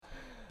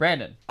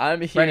Brandon.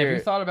 I'm here. Brandon, have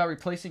you thought about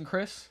replacing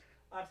Chris?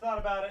 I've thought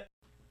about it.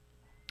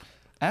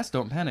 Ask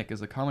Don't Panic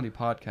is a comedy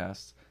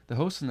podcast. The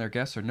hosts and their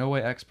guests are no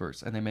way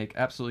experts, and they make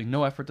absolutely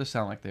no effort to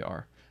sound like they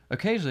are.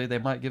 Occasionally, they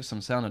might give some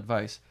sound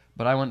advice,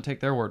 but I wouldn't take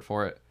their word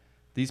for it.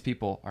 These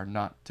people are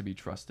not to be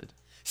trusted.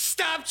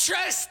 Stop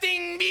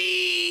trusting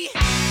me!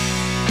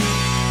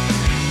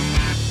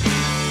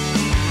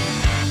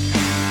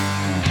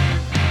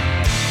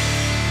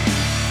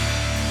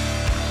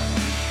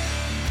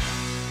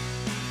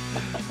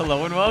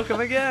 Hello and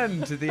welcome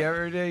again to the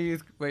Everyday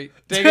Youth. Wait,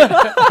 dang it.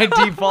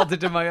 I defaulted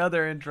to my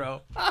other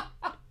intro.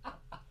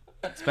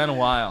 It's been a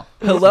while.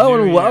 Hello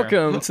New and year.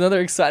 welcome to another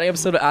exciting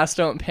episode of Ask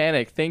Don't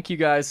Panic. Thank you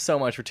guys so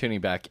much for tuning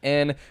back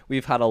in.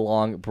 We've had a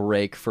long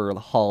break for the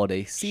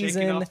holiday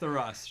season. Shaking off the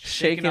rust.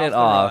 Shaking off it the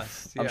off.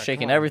 rust. I'm Yeah,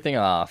 shaking come on. everything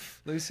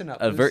off. Loosen up.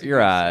 Avert loosen, your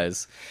loosen.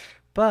 eyes.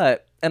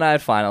 And I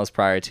had finals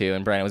prior to,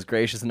 and Brandon was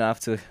gracious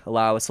enough to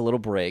allow us a little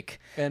break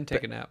And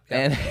take a nap.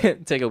 Yeah.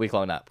 and take a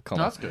week-long nap. No,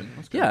 that's good.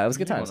 That's good. Yeah, it was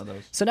good You need times. one of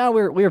those. So now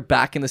we're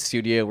back in the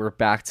studio. We're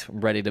back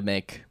ready to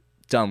make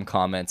dumb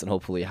comments and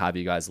hopefully have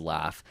you guys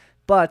laugh.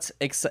 But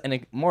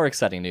in more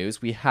exciting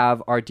news, we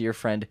have our dear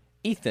friend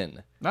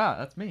Ethan. Ah,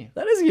 that's me.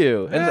 That is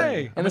you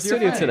Hey, in I'm the a dear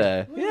studio friend. today.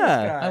 Look at this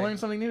Yeah. guy. I learned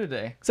something new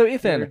today. So Dear,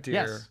 Ethan, dear.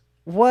 Yes.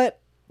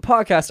 what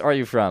podcast are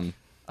you from?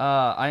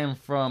 I am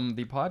from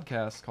the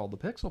podcast called The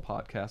Pixel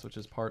Podcast, which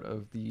is part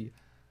of the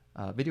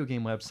video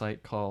game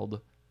website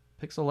called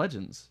Pixel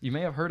Legends. You may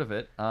have heard of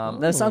it.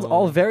 That sounds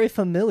all very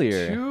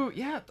familiar.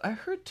 I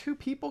heard two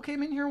people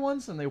came in here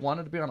once and they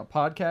wanted to be on a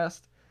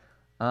podcast.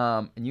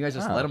 And you guys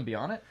just Oh. let them be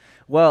on it?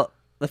 Well,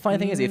 the funny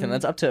thing is, Ethan,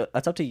 that's up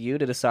to you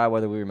to decide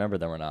whether we remember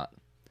them or not.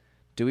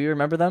 Do we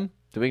remember them?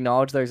 Do we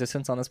acknowledge their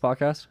existence on this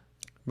podcast?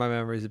 My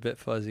memory's a bit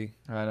fuzzy.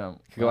 I don't.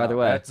 Could go either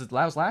way. That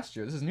was last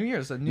year. This is New Year.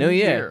 It's a New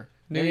year.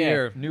 New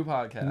year. New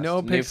podcast.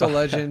 No New Pixel podcast.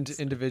 Legend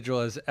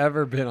individual has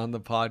ever been on the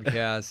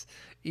podcast.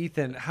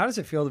 Ethan, how does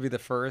it feel to be the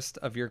first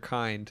of your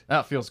kind?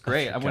 That feels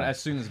great. Okay. As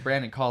soon as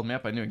Brandon called me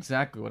up, I knew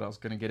exactly what I was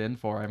going to get in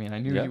for. I mean, I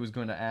knew Yep. he was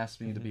going to ask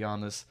me to be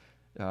on this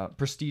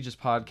prestigious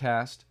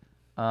podcast.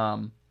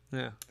 Um,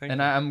 Yeah.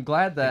 and I'm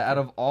glad that out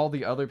of all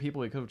the other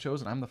people he could have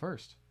chosen, I'm the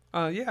first. Yeah.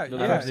 Out Yeah.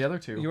 of the other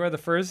two. You are the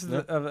first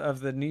Yep. of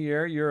the new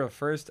year. You're a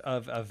first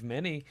of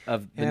many.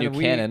 Of the And new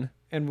canon.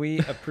 And we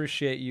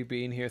appreciate you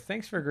being here.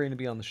 Thanks for agreeing to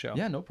be on the show.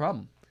 Yeah, no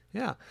problem.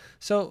 Yeah.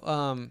 So,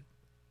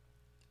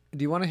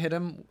 do you want to hit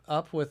him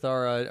up with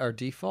our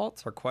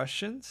defaults, our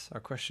questions, our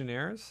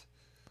questionnaires?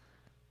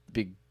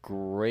 Be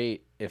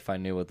great if I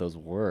knew what those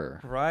were.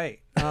 Right.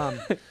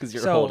 Because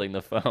you're So, holding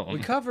the phone. We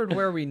covered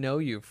where we know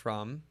you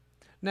from.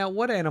 Now,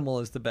 what animal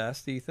is the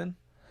best, Ethan?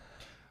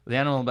 The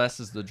animal best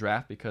is the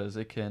giraffe because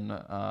it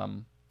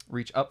can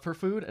reach up for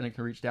food and it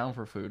can reach down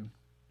for food.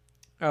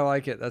 I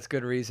like it. That's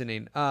good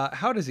reasoning.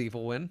 How does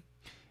evil win?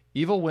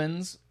 Evil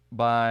wins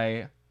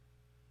by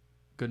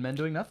good men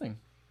doing nothing.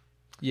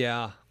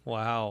 Yeah.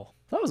 Wow.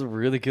 That was a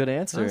really good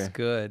answer. That's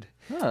good.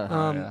 Huh.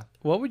 Yeah.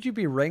 What would you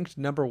be ranked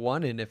number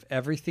one in if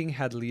everything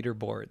had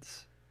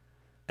leaderboards?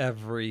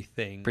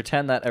 Everything.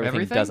 Pretend that everything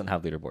Everything? doesn't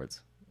have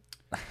leaderboards.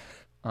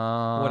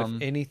 What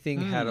if anything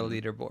had a hmm.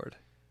 leaderboard?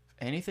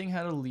 Anything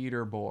had a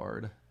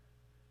leaderboard,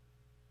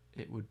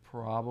 it would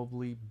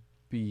probably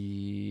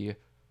be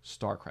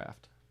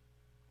StarCraft.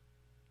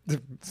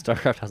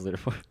 StarCraft has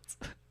leaderboards.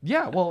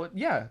 Yeah, well,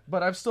 yeah,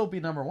 but I'd still be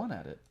number one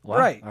at it. Wow.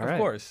 Right. All Of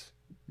course.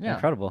 Yeah,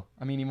 Incredible.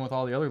 I mean, even with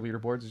all the other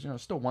leaderboards,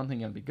 still one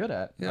thing you'd be good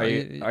at. Yeah,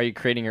 Are you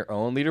creating your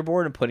own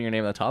leaderboard and putting your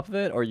name on the top of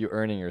it, or are you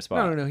earning your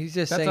spot? No. He's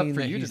just That's saying up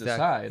for that you to he's that-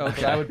 decide. But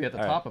Okay. I would be at the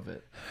All top of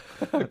it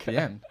at the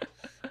end.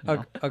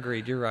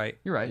 Agreed. You're right.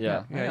 You're right.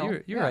 Yeah. I Yeah, know.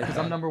 you're right, because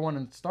Todd. I'm number one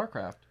in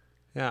StarCraft.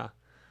 Yeah.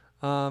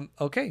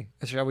 Okay.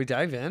 Shall we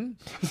dive in?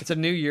 It's a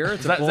new year.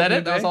 It's Is a that bold it?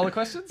 new That was day. all the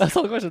questions? That's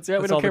all the questions. Yeah,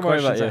 we That's don't all care the more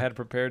about questions you. I had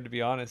prepared, to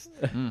be honest.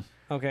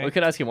 Okay. We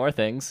could ask you more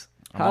things.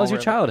 I'm How was all your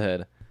ready.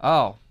 childhood?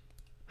 Oh,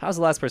 How's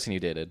the last person you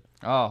dated?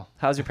 oh,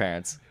 How's your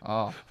parents?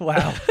 oh.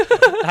 Wow.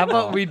 How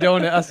about we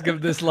don't ask him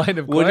this line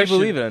of What do you question?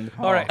 believe in?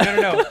 All right.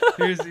 No.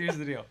 Here's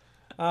the deal.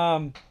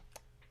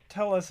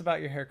 Tell us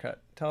about your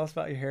haircut. Tell us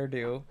about your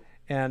hairdo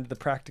and the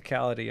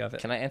practicality of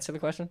it. Can I answer the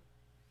question?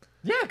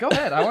 Yeah, go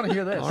ahead. I want to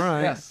hear this. All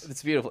right. Yes.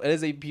 It's beautiful. It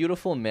is a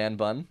beautiful man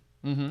bun.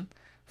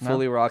 Mm-hmm.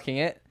 Fully rocking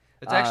it.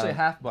 It's actually a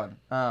half bun.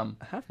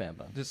 Half man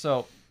bun. Just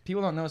so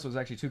people don't know, there's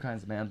actually two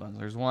kinds of man buns.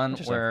 There's one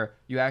Interesting. where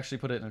you actually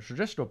put it in a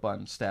traditional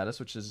bun status,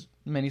 which is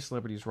many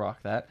celebrities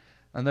rock that.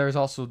 And there's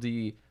also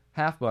the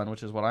half bun,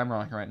 which is what I'm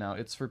rocking right now.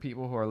 It's for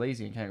people who are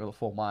lazy and can't go the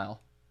full mile.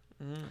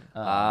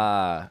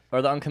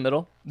 Or the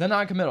uncommittal. The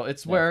non-committal.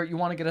 It's where you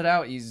want to get it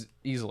out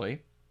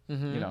easily.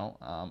 Mhm. You know,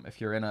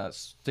 if you're in a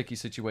sticky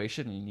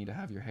situation and you need to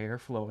have your hair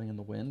flowing in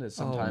the wind, as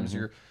sometimes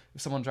if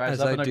someone drives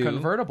As up I in a do.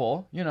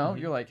 convertible,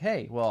 you're like,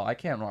 hey, well, I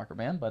can't rock a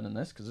man bun in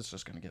this because it's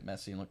just going to get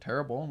messy and look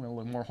terrible. I'm going to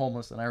look more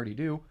homeless than I already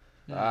do.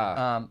 So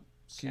Can't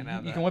you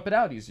have that. can whip it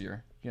out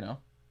easier,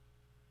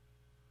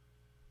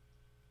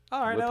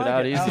 All right. Whip I it like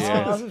out it. easier.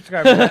 I'll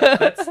subscribe to that.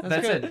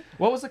 That's good. it.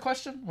 What was the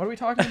question? What are we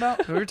talking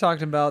about? We were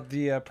talking about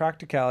the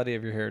practicality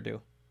of your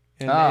hairdo.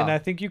 And Ah. I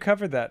think you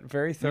covered that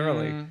very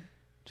thoroughly. Mm,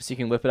 Just so you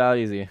can whip it out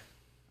easy.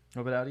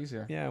 Whip it out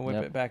easier. Yeah, whip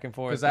Yep. it back and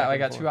forth. Because that back I and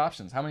got forth. 2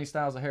 options. How many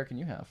styles of hair can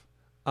you have?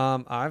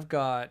 I've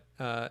got.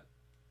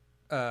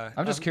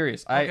 I'm just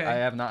curious. I okay.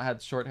 have not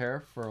had short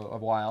hair for a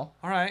while.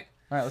 All right.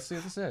 All right, let's see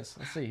what this is.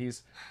 Let's see.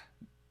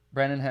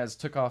 Brandon has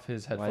took off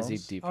his Why headphones.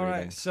 is he deep All breathing?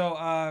 right.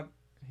 So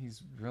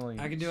He's really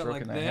I can do it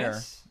stroking like that hair.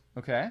 this,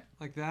 Okay.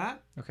 like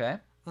that. Okay.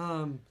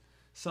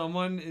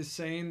 Someone is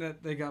saying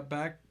that they got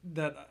back,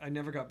 that I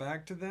never got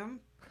back to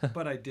them,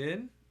 but I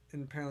did,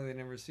 and apparently they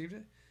never received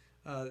it.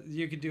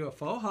 You could do a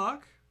faux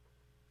hawk.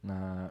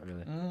 Nah, not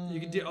really. You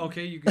could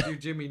do You could do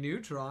Jimmy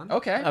Neutron.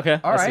 Okay. Okay,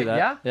 All I right. see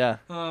that. Yeah.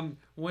 Yeah.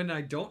 When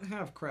I don't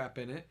have crap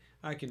in it,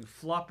 I can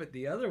flop it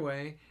the other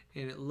way,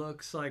 and it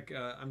looks like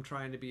I'm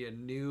trying to be a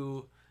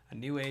new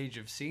age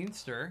of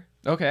scenester.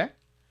 Okay.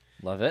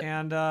 Love it.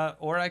 And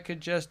or I could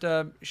just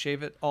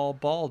shave it all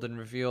bald and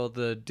reveal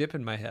the dip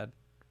in my head.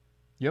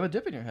 You have a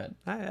dip in your head.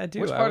 I do.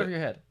 Which part of your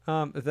head?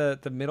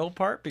 The middle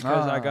part,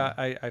 because Ah.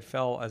 I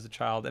fell as a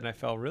child and I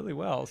fell really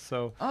well.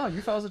 So Oh, you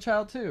fell as a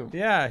child too.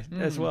 yeah,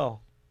 as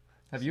well.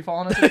 Have you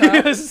fallen as a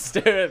child? Just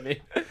stare at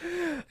me.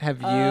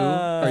 Have you?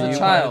 As Are a you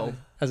child.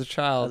 As a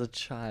child. As a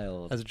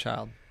child. As a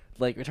child.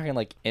 Like, we're talking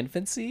like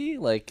infancy?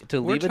 Like, to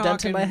leave a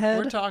dent in my head?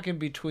 We're talking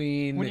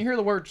between. When you hear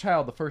the word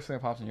child, the first thing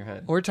that pops in your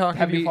head. We're talking.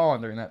 Have you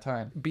fallen during that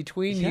time?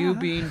 Between Yeah. you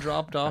being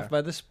dropped off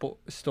by the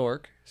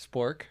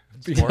spork,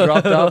 being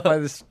dropped off by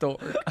the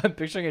stork. I'm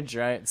picturing a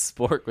giant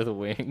spork with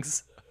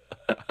wings.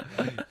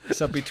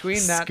 So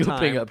between that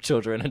scooping time, up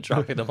children and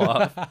dropping them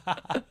off.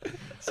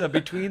 so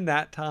between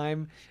that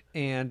time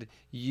and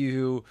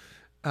you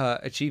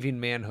achieving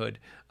manhood,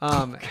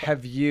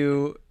 have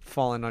you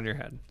fallen on your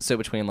head? So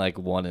between like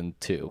 1 and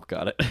 2.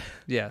 Got it.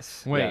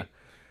 Yes. Wait. Yeah.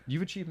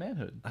 You've achieved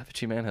manhood. I've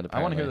achieved manhood,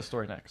 I want to apparently. hear the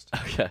story next.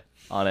 Okay.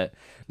 On it.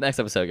 Next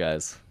episode,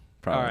 guys.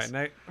 All Promise.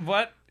 right.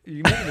 What?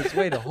 You making us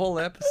wait a whole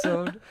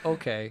episode?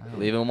 Okay.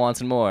 Leave him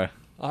wanting more.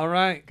 All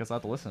right. Guess I'll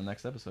have to listen to the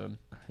next episode.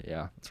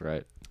 Yeah, that's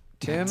right.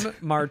 Tim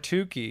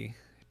Martucci.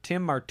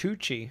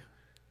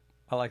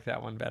 I like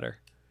that one better.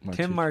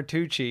 Tim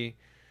Martucci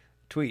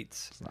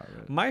tweets. It's not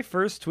right. My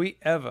first tweet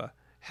ever.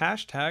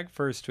 Hashtag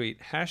first tweet.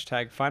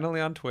 Hashtag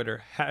finally on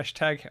Twitter.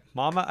 Hashtag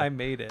mama I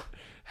made it.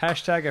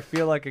 Hashtag I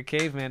feel like a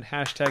caveman.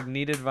 Hashtag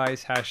need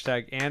advice.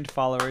 Hashtag and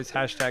followers.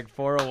 Hashtag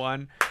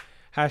 401.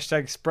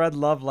 Hashtag spread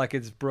love like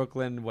it's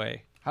Brooklyn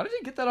way. How did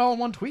you get that all in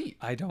one tweet?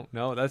 I don't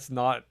know. That's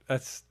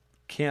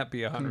can't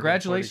be 140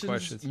 Congratulations.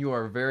 questions. You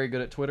are very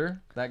good at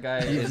Twitter. That guy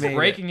You've is made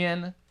breaking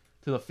in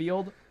to the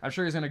field. I'm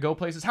sure he's going to go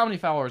places. How many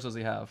followers does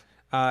he have?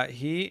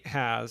 He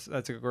has.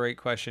 That's a great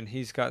question.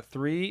 He's got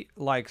 3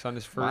 likes on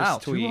his first Wow,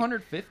 tweet.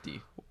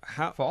 250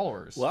 How?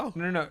 followers. Wow.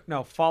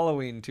 No.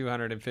 Following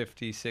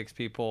 256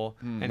 people,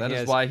 and that he is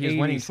has why he's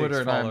winning 86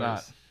 Twitter and I'm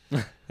followers.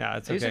 Yeah,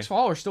 it's okay. 86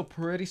 followers, still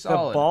pretty The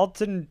solid.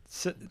 Balton.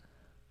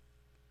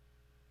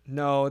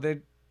 No, they.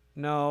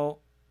 No.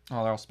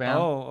 Oh, they're all spam?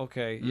 Oh,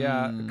 okay.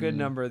 Yeah, a good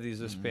number of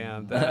these are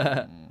spam.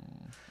 That,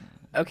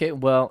 Okay,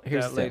 well,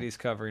 here's that the thing. lady's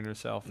covering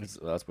herself.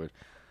 That's weird.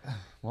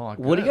 Well,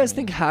 What do you good. guys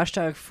think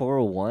hashtag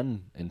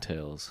 401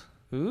 entails?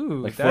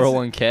 Ooh, Like that's-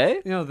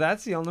 401k?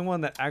 That's the only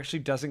one that actually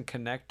doesn't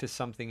connect to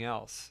something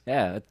else.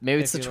 Yeah,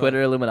 maybe it's If the you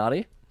Twitter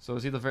Illuminati. So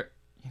is he the very...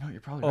 You're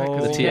probably right,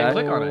 because The you can't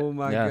TI? click on it. Oh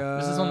my Yeah.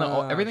 god. This is on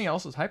the... Everything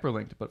else is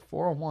hyperlinked, but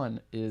 401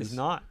 is It's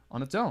not.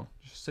 on its own.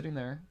 Just sitting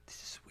there. This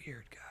is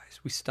weird, guys.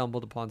 We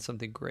stumbled upon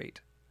something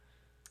great.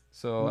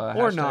 So,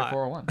 Or hashtag not.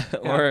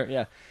 401. Or,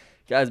 yeah.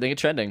 Guys, make it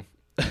trending.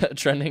 A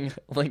trending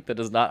link that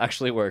does not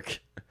actually work.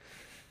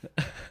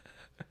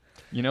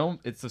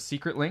 It's a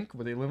secret link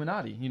with the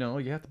Illuminati. You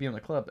have to be in the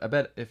club. I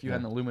bet if you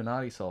had an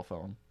Illuminati cell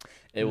phone,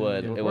 It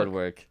would. it would It would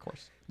work. of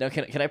course. Now,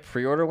 can I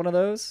pre-order one of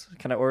those?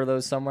 Can I order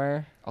those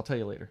somewhere? I'll tell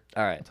you later.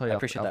 All right. tell you I off-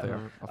 appreciate off that. the-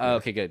 off the Oh, air.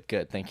 okay,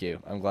 good. Thank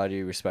you. I'm glad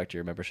you respect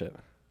your membership.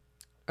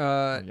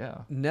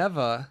 Yeah.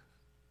 Neva,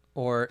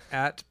 or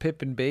at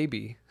Pippin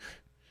Baby,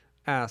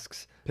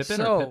 asks Pippin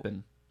so, or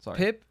Pippin? Sorry.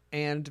 Pip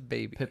and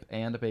Baby. Pip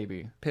and a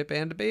baby. Pip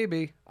and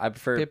Baby. I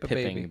prefer Pippa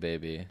pipping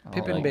baby.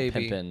 Pippin Like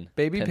Baby. Pimpin',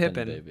 Baby Pimpin'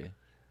 Pippin. Baby.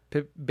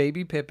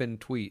 Baby Pippin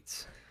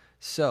tweets.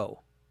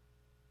 So,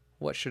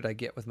 what should I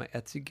get with my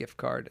Etsy gift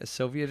card? A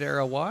Soviet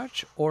era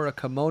watch or a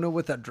kimono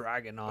with a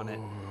dragon on it?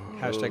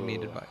 Hashtag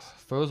need advice.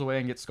 Throw those away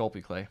and get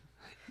Sculpey Clay.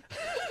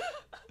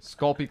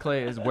 Sculpey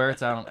Clay is where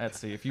it's at on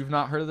Etsy. If you've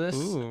not heard of this,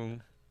 Ooh.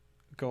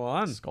 Go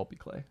on. Sculpey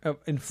Clay.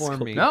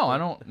 Inform me. No, I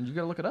don't. You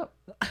gotta look it up.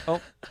 Oh,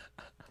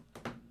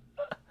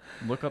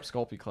 Look up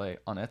Sculpey Clay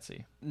on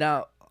Etsy.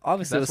 Now,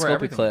 obviously, That's with where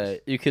Sculpey everything Clay,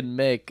 is. you can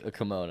make a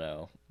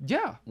kimono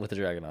Yeah. with a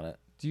dragon on it.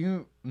 Do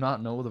you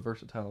not know the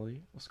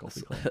versatility of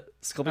Sculpey Clay?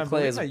 Sculpey I Clay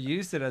believe is I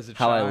used it as a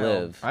how child. I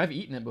live. I've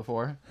eaten it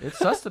before. It's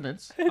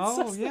sustenance.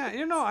 Oh yeah,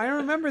 I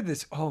remember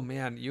this. Oh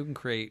man, you can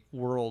create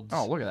worlds.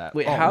 Oh, look at that.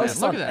 Wait, oh, how man, is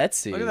this look on at that.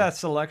 Etsy? Look at that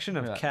selection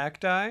of Look at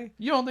cacti.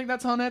 You don't think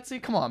that's on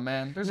Etsy? Come on,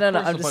 man. There's No, of no,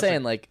 course I'm a just bunch of-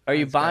 saying, like, are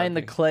you That's gotta buying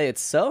the be. clay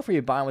itself, or are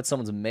you buying what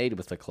someone's made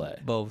with the clay?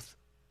 Both.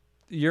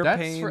 You're That's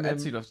paying for them.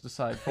 Etsy to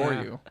decide for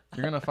Yeah. you.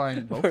 You're gonna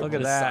find both. Look of at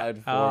them. that.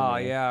 Decide for Oh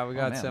me. yeah, we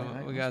got man, some.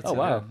 man, We that's got Oh, some.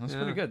 wow. That's Yeah.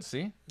 pretty good. See.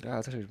 Yeah,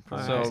 that's actually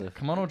pretty So impressive.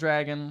 kimono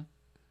dragon.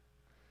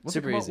 What's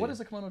Super a kimono, easy. what is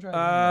a kimono dragon?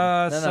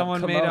 anyway? No,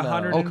 Someone made kimono.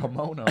 100. Oh,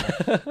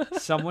 kimono.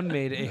 Someone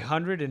made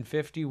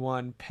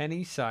 151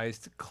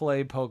 penny-sized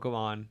clay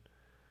Pokemon.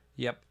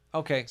 Yep.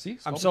 Okay. See?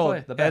 I'm Sculpted sold.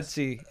 clay, the best.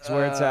 Etsy is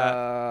where it's at.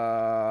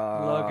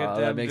 Look at That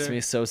them, makes dude.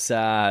 me so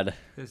sad.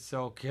 It's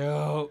so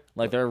cute.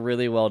 Like they're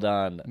really well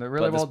done. They're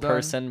really but well this done.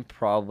 person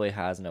probably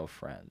has no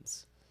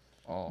friends.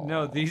 Oh.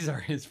 No, these are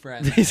his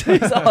friends. He's He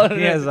has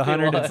 151.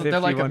 150. They're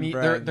like 51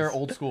 they're brands.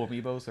 old school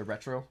amiibos. They're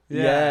retro.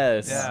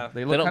 Yes. Yeah.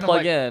 They They look don't kind of plug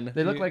like, in.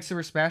 They look like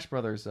Super Smash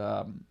Brothers.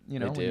 You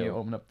know, when do. you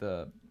open up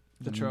the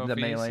trophies,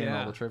 melee and all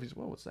yeah. the trophies.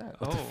 Whoa, what's that?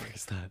 Oh,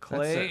 What's that? That's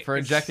clay it, for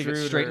injecting it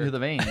straight extruder. into the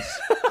veins.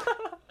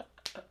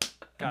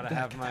 Gotta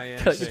have my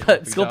Got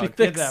Sculpey Sculpey dog. fix.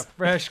 Get that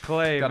fresh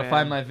clay, Gotta man.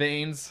 find my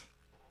veins.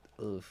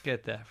 Oof.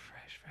 Get that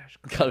fresh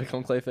clay. Gotta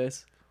become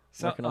Clayface.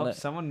 So, Working on it.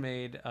 Someone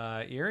made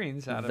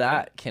earrings out of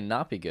That it.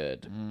 cannot be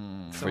good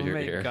for Someone your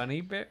made ear.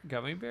 gummy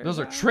bears. Those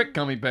are out of trick it?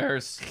 gummy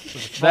bears.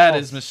 That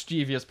balls. is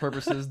mischievous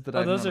purposes that Oh,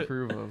 I those don't are-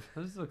 approve of.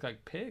 Those look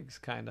like pigs,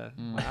 kind of.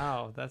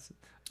 Wow, that's.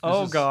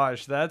 Oh is-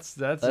 gosh, that's.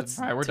 That's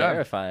All right, we're done.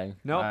 terrifying.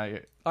 Nope.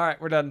 All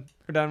right, we're done.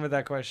 We're done with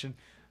that question.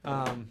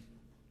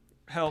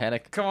 Help!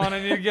 Panic. Come on, I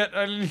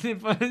need to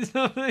find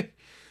something.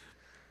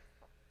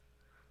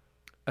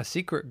 A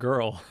secret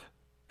girl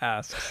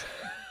asks.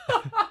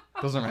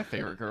 Those are my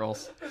favorite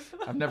girls.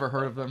 I've never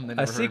heard of them. They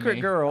never A heard secret of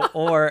me. girl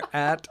or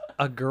at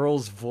a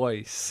girl's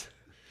voice.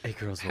 A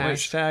girl's voice.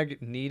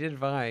 Hashtag need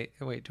advice.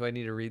 Wait, do I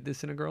need to read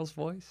this in a girl's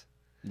voice?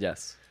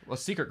 Yes. Well,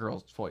 secret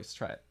girl's voice.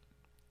 Try it.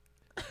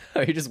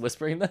 Are you just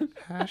whispering them?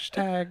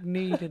 Hashtag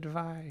need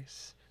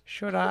advice.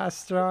 Should I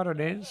start an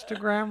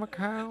Instagram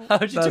account?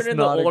 How'd you turn That's into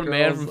not a old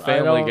man girl's- from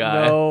Family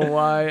Guy? I don't know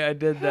why I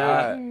did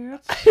that.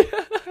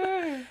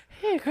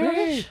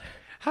 Hey,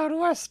 how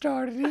do I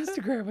start an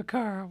Instagram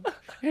account?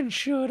 And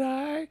should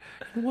I?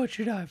 And what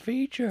should I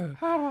feature?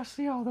 How do I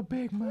see all the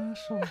big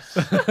muscles?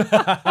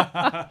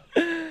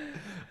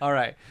 All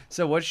right.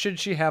 So what should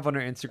she have on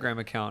her Instagram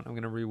account? I'm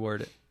going to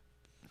reword it.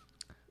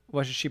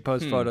 What should she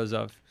post photos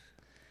of?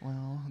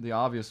 Well, the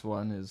obvious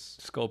one is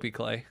Sculpey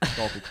clay.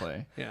 Sculpey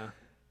clay. Yeah.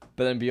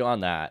 But then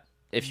beyond that,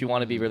 if you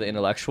want to be really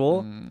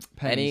intellectual,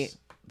 Pennies.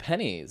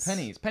 pennies.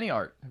 Penny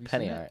art. Have you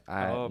Penny seen it?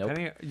 art. Oh, nope.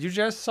 Penny, you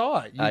just saw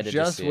it. You I did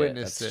just see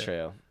witnessed it. That's it.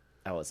 true.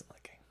 I wasn't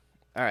looking.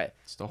 All right.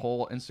 It's the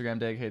whole Instagram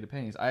dedicated to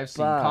pennies. I've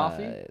seen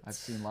coffee. I've But-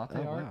 seen latte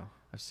Oh, art. wow.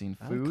 I've seen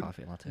I like food.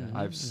 coffee a lot too.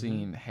 I've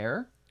seen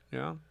hair.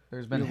 Yeah.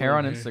 There's been You hair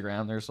on like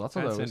Instagram. There's lots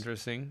of That's those.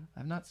 interesting.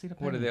 I've not seen a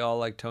penny. What are they all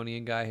like, Tony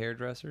and Guy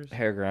hairdressers?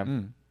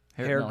 Hairgram.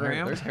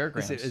 Hairgram? There's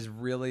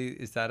hairgrams.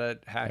 Is that a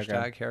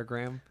hashtag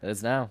hairgram? It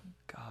is now.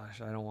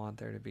 Gosh, I don't want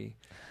there to be.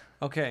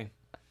 Okay.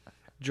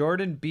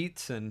 Jordan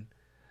Beatson.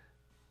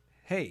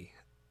 Hey,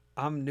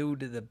 I'm new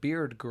to the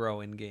beard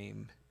growing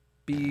game.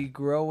 Be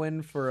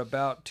growing for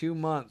about 2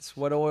 months.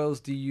 What oils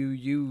do you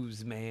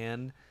use,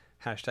 man?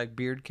 Hashtag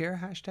beard care.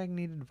 Hashtag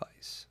need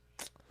advice.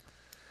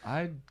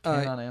 I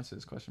cannot answer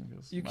this question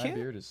because you my can't?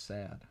 beard is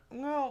sad.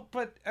 Well,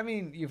 but I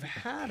mean, you've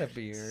had a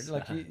beard.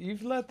 Like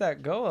you've let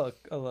that go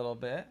a little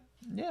bit.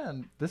 Yeah,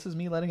 and this is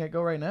me letting it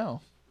go right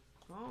now.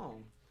 Oh.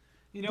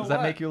 You know Does what?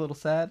 that make you a little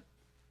sad?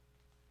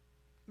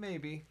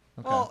 Maybe.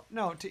 Okay. Well,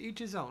 no, to each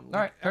his own. All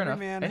right, fair every enough.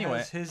 man Anyway.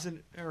 has his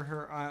or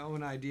her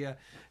own idea.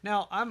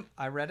 Now,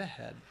 I read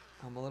ahead.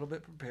 I'm a little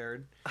bit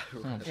prepared, Oh,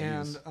 and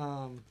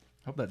jeez.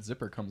 Hope that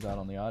zipper comes out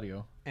on the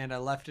audio. I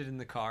left it in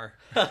the car.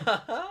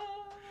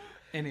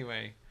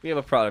 Anyway, We have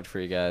a product for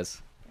you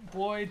guys.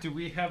 boy, do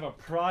we have a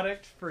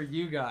product for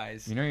you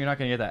guys. You know you're not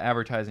going to get that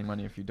advertising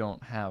money if you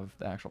don't have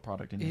the actual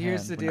product in your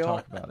Here's hand the when you deal.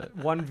 talk about it.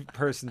 One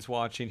person's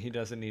watching. He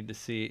doesn't need to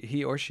see.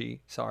 He or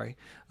she, sorry,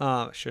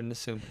 shouldn't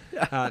assume.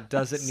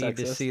 Doesn't need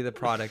to Sexist. see the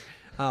product.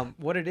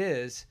 What it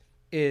is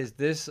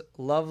this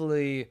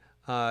lovely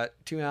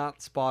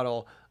 2-ounce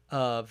bottle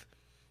of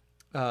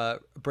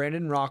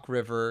Brandon Rock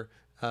River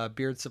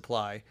beard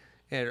supply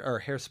or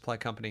hair supply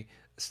company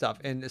stuff.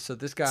 And so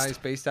this guy is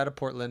based out of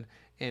Portland,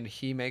 and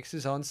he makes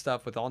his own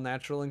stuff with all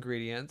natural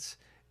ingredients.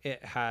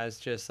 It has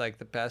just like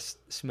the best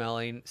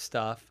smelling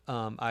stuff.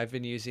 I've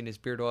been using his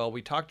beard oil.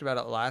 We talked about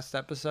it last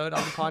episode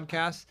on the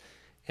podcast.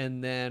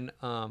 And then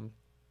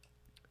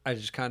I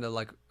just kind of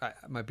like,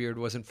 my beard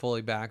wasn't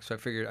fully back. So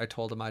I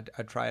told him I'd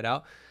try it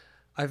out.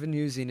 I've been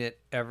using it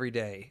every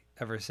day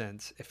ever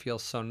since. It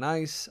feels so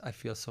nice. I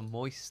feel so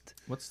moist.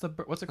 What's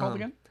it called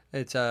again?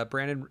 It's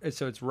Brandon.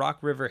 So it's Rock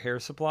River Hair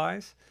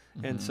Supplies,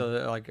 and so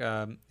like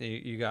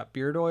you got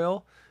beard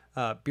oil,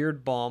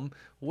 beard balm.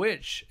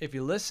 Which, if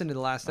you listen to the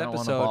last I don't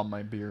want to episode, balm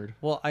my beard.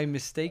 well, I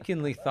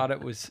mistakenly thought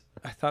it was.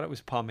 I thought it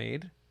was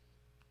pomade,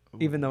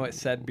 even though it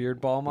said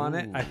beard balm on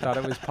it. I thought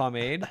it was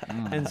pomade,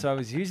 and so I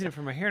was using it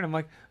for my hair, and I'm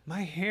like,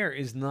 my hair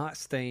is not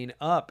staying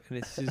up, and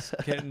it's just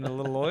getting a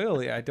little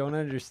oily. I don't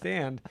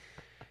understand.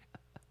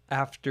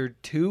 After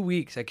 2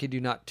 weeks, I kid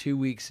you not, 2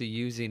 weeks of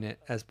using it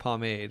as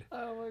pomade,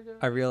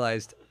 I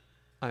realized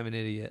I'm an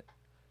idiot.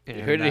 You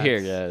And heard it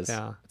here, that's- guys.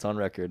 Yeah. It's on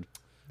record.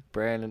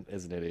 Brandon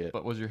is an idiot.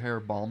 But was your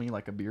hair balmy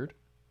like a beard?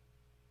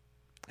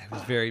 It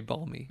was very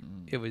balmy.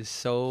 It was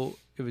so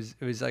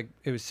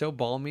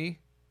balmy.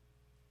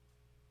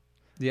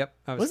 Yep.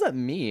 What does that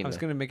mean? I was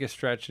gonna make a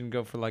stretch and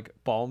go for like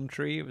balm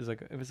tree. It was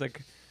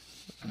like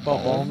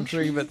balm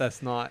tree, but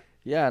that's not.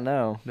 Yeah,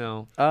 no.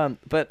 No.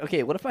 But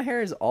okay, what if my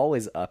hair is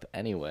always up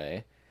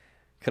anyway?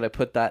 Could I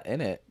put that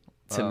in it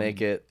to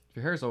make it? If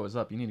your hair's always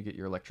up, you need to get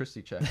your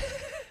electricity checked.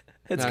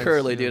 It's Nice,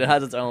 curly, yeah. dude. It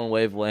has its own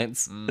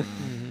wavelengths.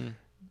 Mm-hmm.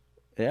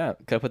 Yeah,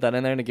 could I put that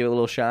in there to give it a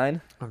little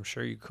shine? I'm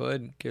sure you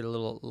could get a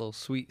little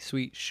sweet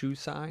shoe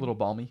sign. Little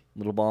balmy.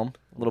 Little balm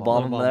Little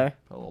in balm. there.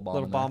 Put a little balm.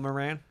 little in there. balm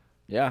around.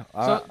 Yeah.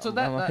 So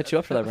that, I'm gonna that hit you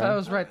up for that, if I Brian.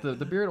 was right, the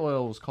beard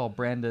oil was called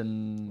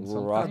Brandon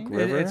something. Rock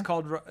River? It's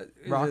called Rock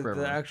the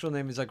River. actual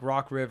name is like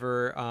Rock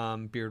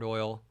River beard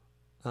oil.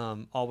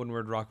 All one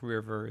word. Rock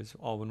River is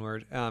all one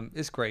word.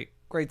 It's great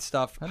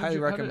stuff. Highly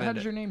recommend How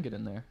did it. your name get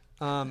in there?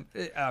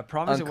 I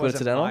promise it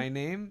wasn't Uncoincidental? my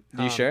name.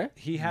 You sure?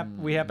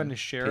 We happen to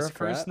share Piece a of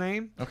first crap.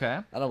 name, Okay.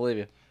 I don't believe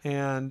you.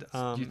 and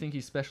Do you think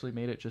he specially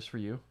made it just for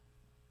you?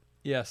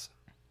 yes,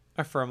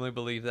 I firmly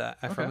believe that.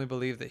 I Okay. firmly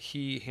believe that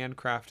he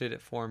handcrafted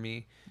it for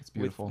me It's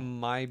beautiful. with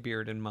my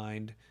beard in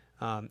mind.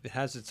 It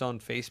has its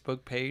own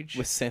Facebook page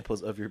With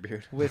samples of your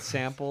beard. with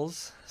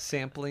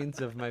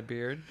samplings of my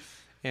beard,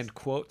 and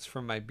quotes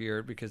from my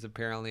beard because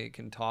apparently it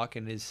can talk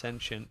and is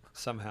sentient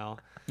somehow,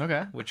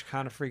 Okay. which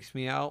kind of freaks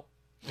me out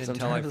until I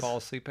Sometimes. fall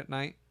asleep at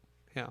night.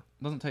 Yeah.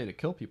 Doesn't tell you to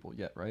kill people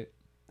yet, right?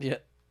 Yeah.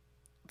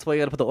 That's why you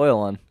gotta put the oil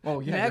on. Oh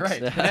yeah, Next.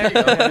 you're right. There you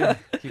go.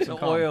 Keeps The them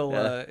calm. oil,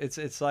 Yeah.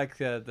 it's like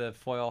the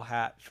foil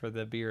hat for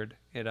the beard.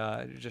 It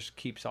just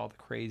keeps all the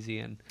crazy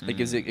in. It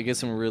gives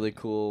some really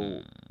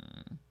cool.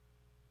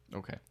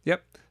 Okay.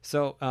 Yep.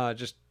 So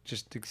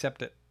just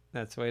accept it.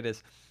 That's the way it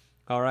is.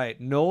 All right.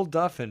 Noel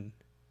Duffin.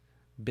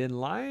 Been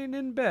lying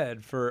in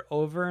bed for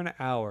over an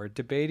hour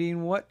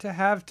debating what to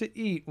have to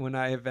eat when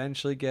I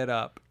eventually get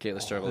up. Okay,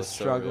 the struggle The is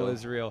so struggle real.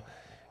 is real.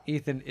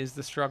 Ethan, is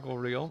the struggle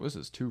real? This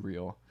is too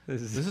real.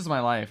 This is This is my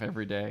life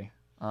every day.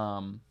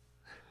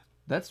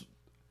 That's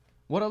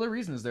what other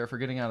reason is there for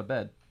getting out of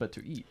bed but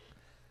to eat?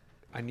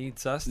 I need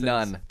sustenance.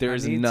 None.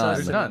 There's I need none.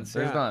 There's none. sustenance,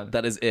 There's yeah. none.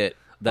 That is it.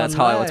 That's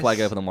that's why I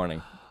get up Unless- in the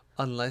morning.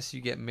 Unless you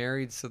get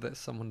married so that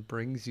someone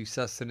brings you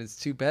sustenance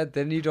to bed,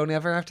 then you don't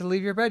ever have to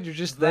leave your bed. You're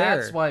just there.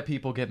 That's why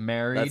people get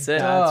married. That's it.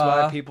 That's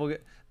why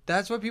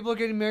Duh. people are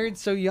getting married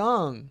so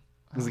young.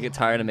 Because they get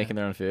tired of making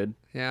their own food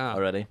Yeah.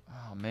 already.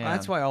 Oh man.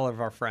 That's why all of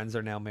our friends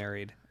are now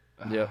married.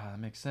 Yep. That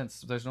makes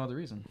sense. There's no other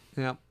reason.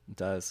 Yeah. It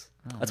does.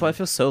 Oh, That's why I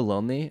feel so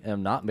lonely and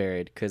I'm not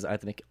married because I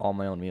have to make all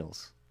my own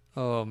meals.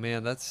 Oh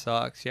man, that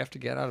sucks. You have to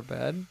get out of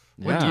bed.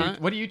 Yeah.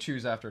 What do you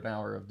choose after an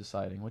hour of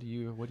deciding? What do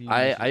you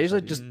I usually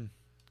decide? just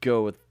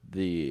go with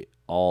the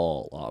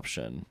all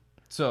option.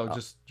 so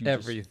just you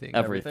Everything.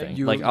 Everything.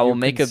 You- Like I will you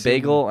make a consume-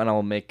 bagel and I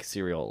will make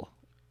cereal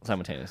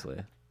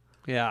simultaneously.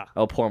 Yeah.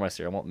 I'll pour my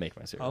cereal. I won't make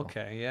my cereal.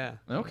 Okay. Yeah.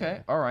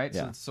 Okay. All right.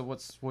 Yeah. So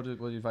what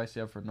advice do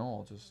you have for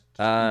Noel? Just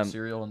Um, eat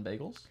cereal and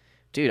bagels.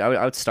 Dude,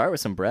 I would start with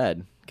some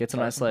bread. Get some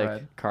Start nice some like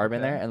bread. carb in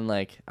Okay. there and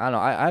like I don't know.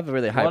 I have a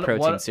really high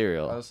protein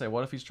cereal. I would say,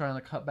 what if he's trying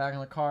to cut back on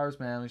the carbs,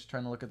 man? He's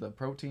trying to look at the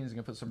proteins. He's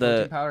gonna put some The-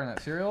 protein powder in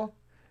that cereal.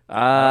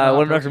 I know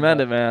wouldn't protein recommend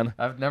powder. it, man.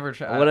 I've never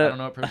tried. What I a- don't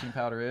know what protein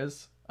powder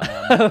is.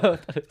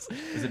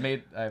 Is it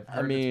made? I've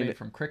heard mean- it's made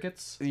from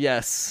crickets.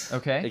 Yes.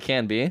 Okay. It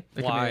can be. It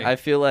can be Why? made- I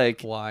feel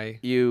like Why?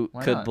 you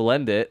Why could not?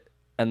 blend it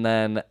and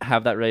then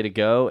have that ready to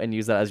go and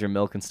use that as your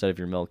milk instead of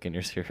your milk in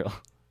your cereal.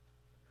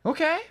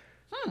 Okay.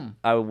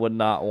 I would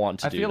not want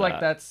to I do feel that. like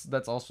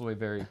that's also a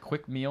very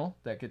quick meal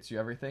that gets you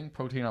everything.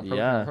 Protein on protein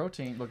Yeah. on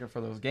protein. Looking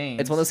for those gains.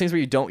 It's one of those things where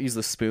you don't use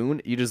the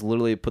spoon. You just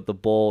literally put the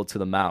bowl to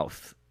the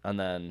mouth and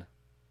then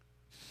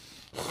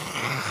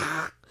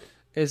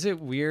Is it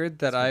weird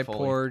that I Foley.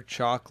 pour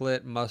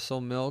chocolate muscle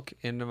milk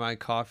into my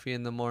coffee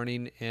in the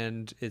morning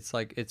and it's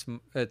like it's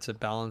a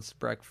balanced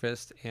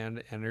breakfast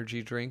and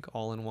energy drink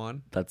all in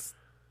one? that's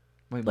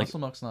Wait, like- muscle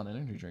milk's not an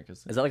energy drink,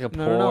 is it? is that like a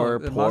No.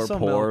 The muscle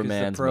poor milk is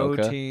man's the mocha?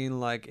 protein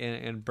like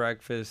and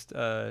breakfast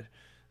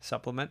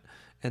supplement,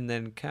 and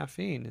then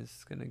caffeine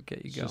is gonna get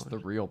you It's going. just the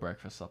real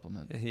breakfast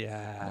supplement.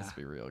 Yeah. Let's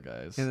be real,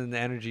 guys. And then the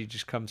energy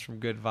just comes from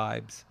good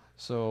vibes.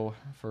 So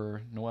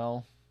for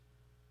Noel,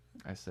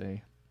 I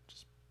say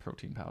just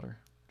protein powder.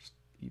 Just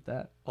eat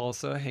that.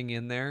 Also, hang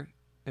in there,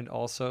 and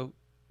also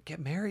get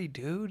married,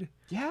 dude.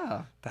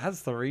 Yeah.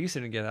 That's the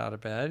reason to get out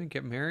of bed and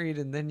get married,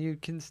 and then you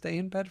can stay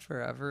in bed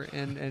forever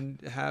and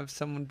have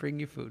someone bring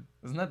you food.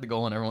 Isn't that the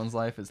goal in everyone's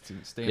life? Is to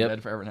stay in Yep.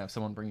 bed forever and have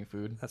someone bring you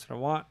food? That's what I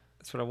want.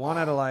 That's what I want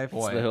out of life.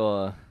 Boy. It's the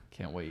whole,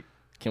 Can't wait.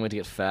 can't wait to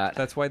get fat.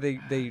 That's why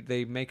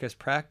they make us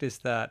practice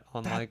that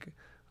on like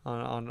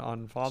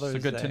on Father's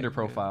It's a good Day. Tinder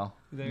profile.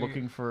 There you-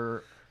 Looking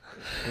for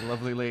a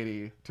lovely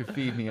lady to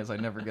feed me as I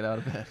never get out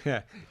of bed.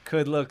 Yeah,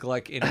 could look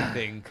like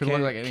anything. Could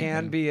look like Can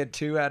anything. be a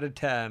 2 out of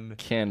 10.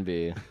 Can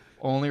be.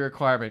 Only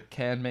requirement: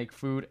 can make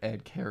food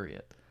and carry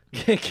it.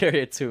 Carry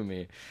it to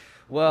me.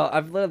 Well,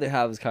 I've literally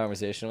had this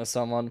conversation with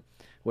someone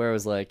where it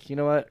was like, you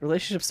know what,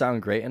 relationships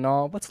sound great and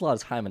all, but it's a lot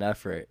of time and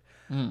effort.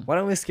 Why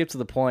don't we skip to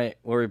the point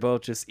where we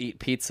both just eat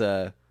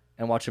pizza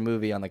and watch a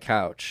movie on the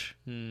couch,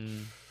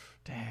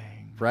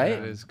 Dang. right?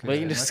 That is good. But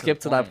you can just That's a skip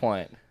to that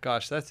point.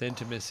 Gosh, that's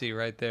intimacy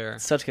right there.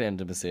 Such good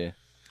intimacy.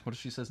 What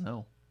if she says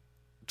no?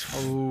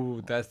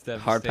 Oh, that's devastating.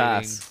 Hard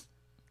pass.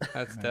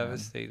 That's Man.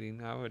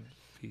 devastating. I would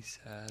be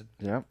sad.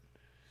 Yep.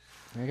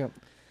 There you go.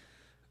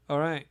 All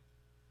right.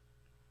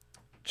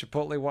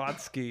 Chipotle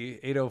Watsky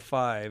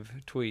 805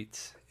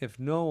 tweets, "If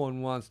no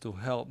one wants to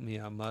help me,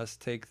 I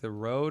must take the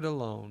road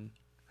alone."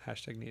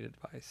 Hashtag need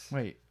advice.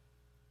 Wait.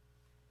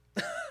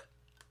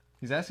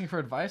 He's asking for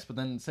advice, but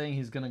then saying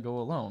he's gonna go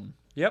alone.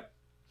 Yep.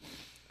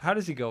 How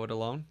does he go it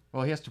alone?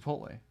 Well, he has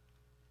Chipotle.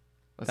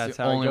 That's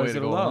the how only he way goes to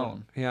it go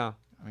alone. Yeah.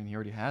 I mean, he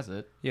already has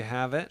it. You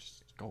have it.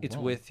 Just go It's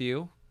alone. with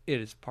you. It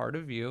is part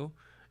of you.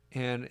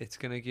 And it's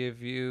going to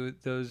give you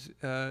those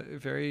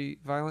very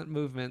violent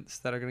movements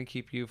that are going to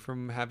keep you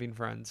from having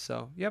friends.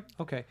 So, yep.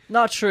 Okay.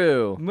 Not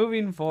true.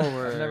 Moving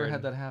forward. I've never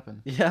had that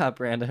happen. Yeah,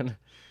 Brandon.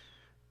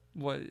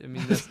 What? I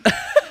mean, that's,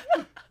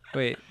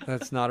 wait,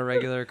 that's not a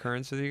regular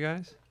occurrence with you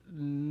guys?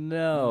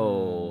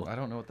 No. I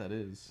don't know what that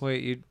is.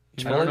 Wait, you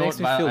I don't Chipotle know makes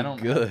me what I feel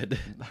don't- good.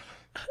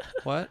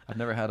 what? I've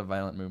never had a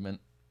violent movement,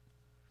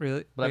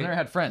 Really? but I've Wait. never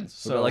had friends.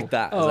 So So like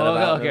that. Is Oh, that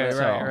about okay, it?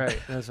 right.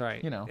 That's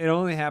right. You know. It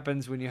only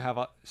happens when you have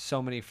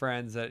so many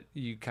friends that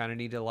you kind of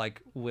need to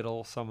like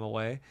whittle some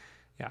away.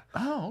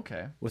 Oh,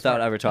 okay.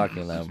 Without ever talking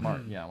to them.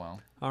 Smart. Yeah.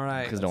 Well. All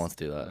right. Because no one wants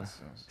to do that. that's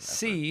effort.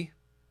 C.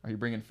 Are you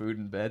bringing food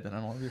in bed? Then I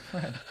don't want to be your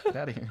friend. Get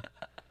out of here.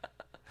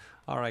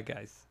 All right,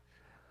 guys.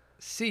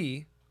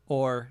 C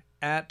or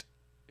at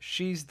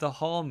She's the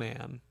Hall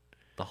Man.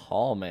 The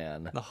Hall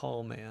Man. The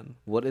Hall Man.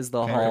 What is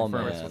the Can't Hall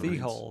confirm it's Man? what The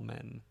reads. Hall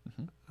Man.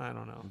 Mhm. I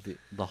don't know.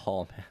 The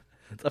Hall Man.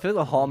 I feel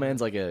like the Hall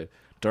Man's like a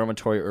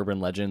dormitory urban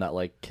legend that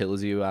like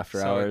kills you after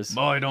So hours.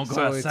 Boy, don't go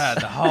So it's-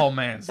 outside. The hall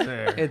man's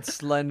there. It's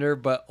slender,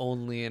 but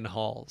only in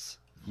halls.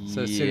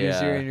 So as soon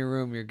as you're in your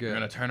room, you're You're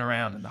gonna good. turn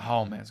around and the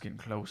hall man's getting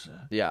closer.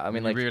 Yeah, I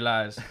mean, You like,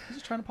 realize he's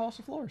just trying to polish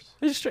the floors.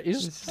 he's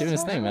just doing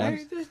his thing,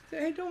 man.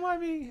 Hey, don't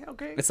mind me.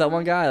 Okay. It's that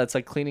one guy that's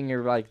like cleaning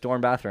your like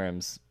dorm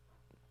bathrooms,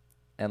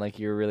 and like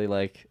you're really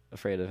like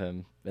afraid of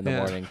him in the Yeah.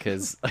 morning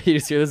because you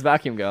just hear this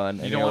vacuum going.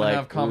 You and don't you're want to like,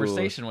 have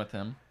conversation with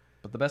him,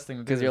 but the best thing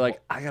to do because is you're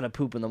like, I gotta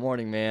poop in the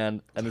morning,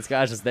 man, and this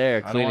guy's just there I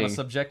don't want cleaning. to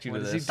subject you What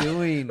to is this. he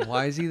doing?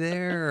 Why is he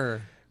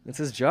there? It's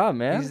his job,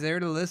 man. He's there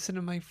to listen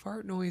to my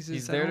fart noises.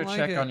 He's I there don't to like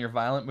check it. on your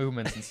violent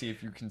movements and see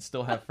if you can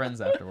still have friends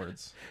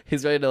afterwards.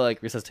 He's ready to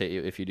like resuscitate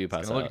you if you do He's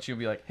pass gonna look out. at you and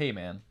be like, "Hey,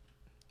 man,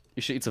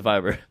 You should eat some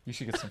fiber. you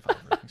should get some fiber.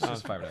 You should get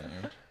some fiber down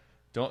here.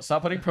 Don't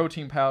stop putting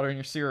protein powder in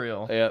your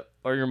cereal Yep.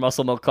 Or your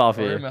muscle milk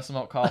coffee. or your Muscle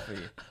Milk coffee.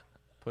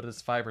 Put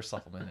this fiber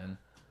supplement in."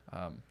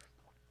 Yeah.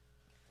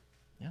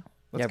 That's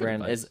Yeah, good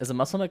Brandon. advice. Is a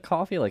muscle milk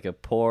coffee like a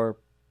poor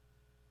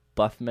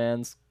buff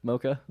man's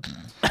mocha?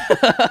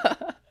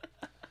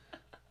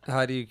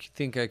 How do you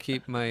think I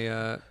keep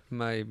my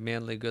my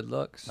manly good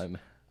looks? My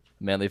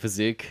manly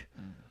physique.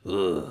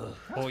 Ugh.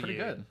 That's pretty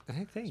good.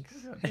 Hey, thanks.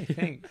 Pretty good. Hey,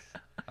 thanks.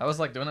 I was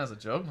like doing it as a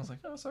joke. And I was like,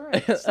 "Oh, it's all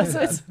right."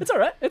 it's all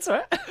right. It's all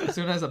right. As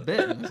soon as a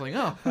bit, and I was like,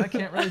 "Oh, I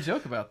can't really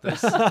joke about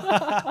this."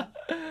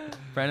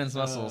 Brandon's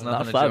muscles, Not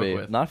nothing to flabby.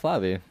 joke with. Not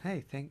flabby.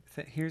 Hey,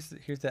 here's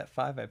that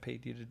 $5 I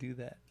paid you to do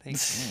that.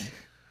 Thanks.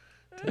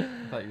 I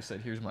thought you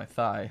said, "Here's my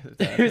thigh."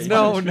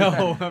 no, I'm not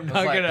I was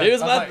gonna. like,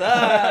 Here's I my was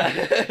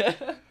like,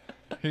 thigh.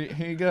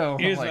 Here you go.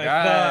 Here's I'm like,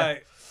 my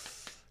thigh.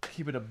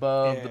 keep it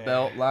above the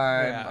belt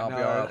line. Yeah, I'll no,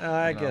 be all right.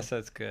 I you know. guess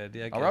that's good.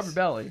 Yeah, I I'll rub guess. your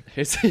belly.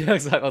 Here's yeah,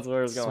 exactly. That's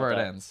where it's That's going. where with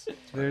it that. ends.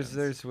 That's where it ends.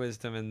 There's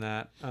wisdom in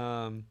that.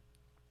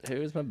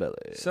 Here's my belly.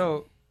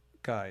 So,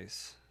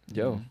 guys,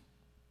 yo,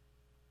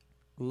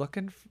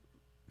 looking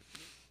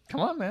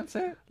Come on, man,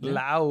 say it.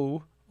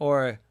 Lau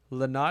or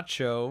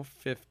Lanacho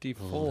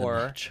 54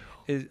 Lanacho.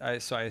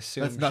 is so I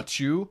assume That's not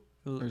you.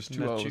 L- There's two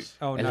Nacho- O's.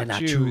 Oh, And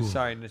Nachu. Nachu.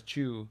 Sorry,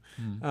 Nachu.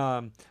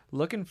 Hmm.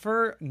 Looking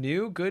for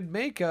new good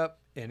makeup.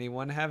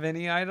 Anyone have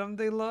any item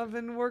they love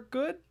and work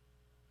good?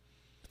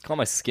 It's called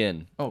my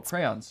skin. Oh,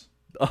 crayons.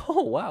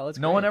 Oh wow, that's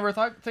No great. one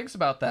ever thinks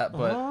about that,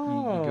 but you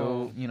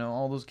Oh. go,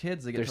 all those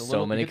kids, they get There's the so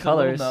little, many they get the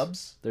little colors.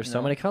 nubs. There's you so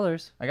know. many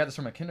colors. I got this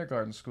from a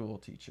kindergarten school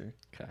teacher.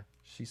 Okay.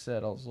 She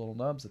said all those little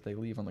nubs that they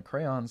leave on the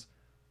crayons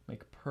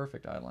make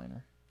perfect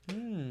eyeliner.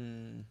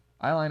 Hmm.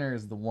 Eyeliner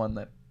is the one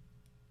that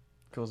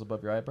goes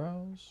above your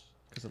eyebrows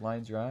because it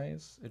lines your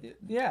eyes.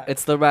 Yeah.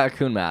 It's the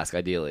raccoon mask,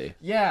 ideally.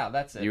 Yeah,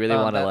 that's it. You really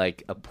want to that-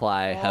 like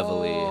apply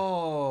heavily.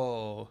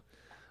 Oh.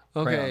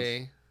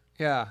 Okay.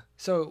 Yeah.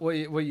 So what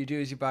you do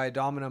is you buy a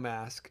domino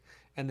mask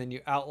and then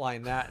you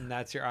outline that and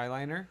that's your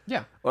eyeliner.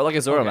 Yeah, Or like a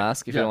Zorro Okay.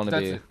 mask if Yeah, you want to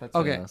that's be. it. That's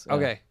Okay. it. mask, yeah.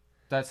 Okay.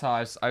 That's how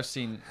I've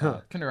seen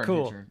kindergarten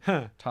Cool. teacher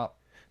Huh. top.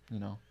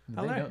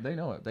 Alright. They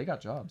know it. They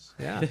got jobs.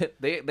 Yeah.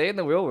 they in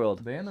the real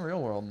world. They in the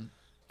real world.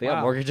 They Wow.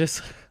 got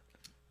mortgages,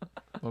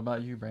 What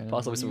about you, Brandon?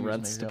 possibly What do some you use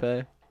rents to makeup?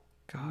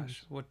 pay.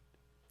 Gosh. What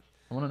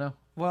I want to know.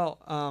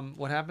 Well,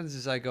 what happens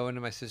is I go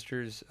into my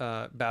sister's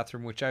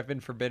bathroom, which I've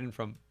been forbidden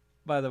from,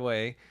 by the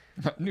way.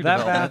 New That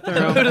development.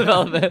 bathroom. New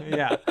development.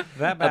 Yeah,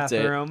 that Update.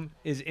 bathroom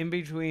is in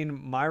between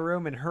my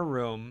room and her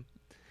room,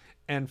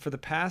 and for the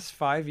past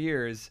 5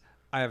 years,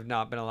 I have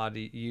not been allowed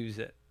to use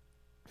it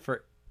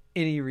for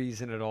any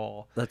reason at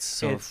all. That's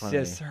so it's funny.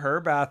 just her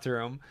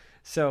bathroom.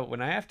 So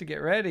when I have to get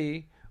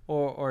ready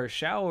or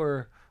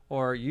shower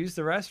or use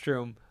the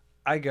restroom,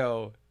 I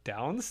go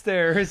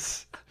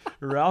downstairs,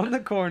 around the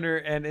corner,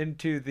 and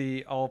into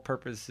the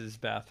all-purposes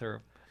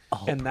bathroom.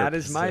 and that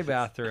is my purposes.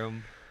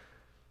 bathroom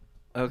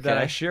Okay. that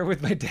I share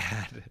with my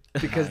dad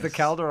because the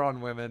Calderon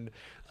women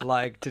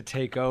like to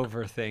take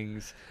over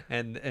things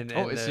and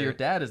Oh, so your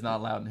dad is not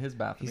allowed in his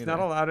bathroom. he's either. not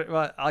allowed to,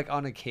 well, like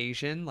on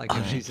occasion, like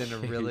if she's in a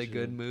really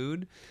good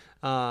mood,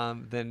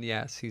 then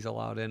yes, he's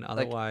allowed in. Like,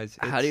 Otherwise,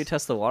 how do you it's-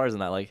 test the waters in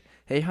that? Like,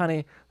 hey,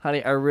 honey, I'm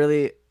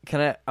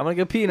gonna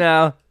go pee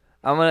now.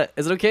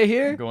 Is it okay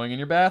here? going in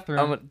your bathroom.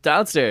 I'm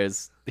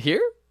downstairs.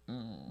 Here?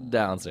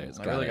 Downstairs.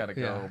 I Got really it. gotta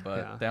go, Yeah, but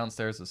yeah.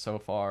 downstairs is so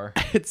far.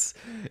 It's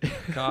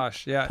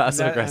Gosh, yeah,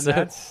 Passive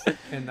aggressive.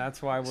 and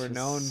that's why we're Just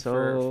known so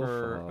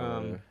for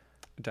far.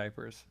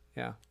 diapers.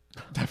 Yeah,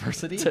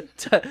 Diversity.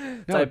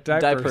 No,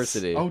 diapers.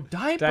 diversity. Oh,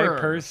 diapers.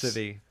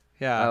 diversity.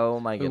 Yeah. Oh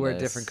my We wear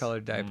goodness. different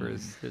colored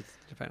diapers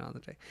depending on the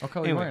day. What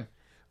color are you Anyway,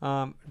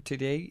 wearing?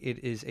 Today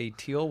it is a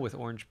teal with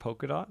orange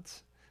polka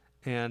dots,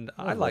 and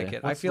I Lovely. like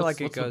it. I feel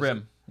like it what's goes. the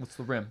rim? What's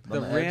the rim? The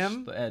On edge?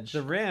 rim. The edge.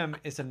 The rim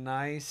is a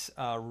nice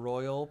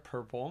royal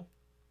purple,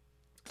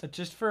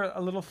 just for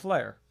a little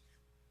flair.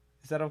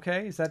 Is that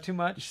okay? Is that too It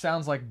much?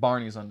 sounds like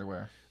Barney's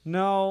underwear.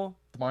 No,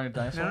 The Barney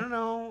dinosaur.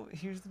 no.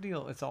 Here's the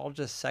deal. It's all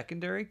just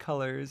secondary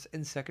colors,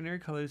 and secondary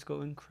colors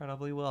go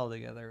incredibly well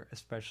together,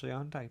 especially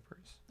on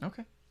diapers,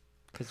 Okay.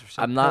 because they're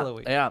so I'm not.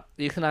 pillowy. Yeah,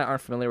 Ethan and I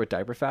aren't familiar with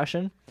diaper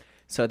fashion,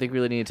 so I think we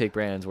really need to take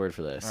Brandon's word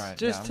for this. All right.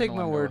 Just I'm take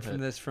gonna my let him go word with from it.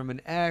 this from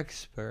an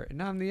expert,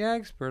 and I'm the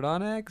expert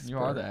on experts. You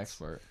are the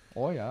expert.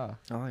 Oh yeah.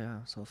 Oh yeah,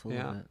 so full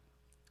Yeah. of it.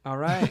 All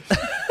right.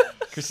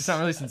 Chris, you sound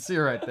really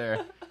sincere right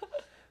there.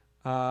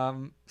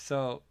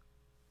 So,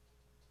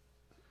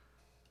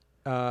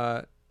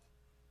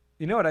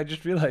 you know what? I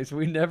just realized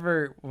we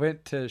never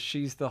went to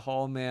 "She's the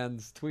Hall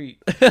Man's"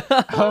 tweet.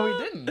 Oh,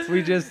 we didn't.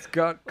 We just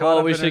got. Caught Well,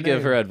 up we in should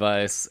give her name.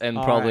 advice, and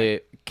All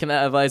probably can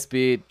that advice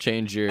be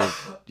change your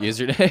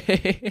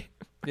username,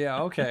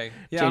 Yeah. Okay.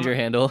 Yeah. change your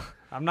handle.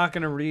 I'm not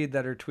gonna read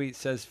that her tweet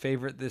says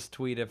favorite this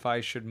tweet if I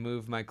should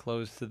move my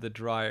clothes to the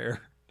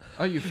dryer.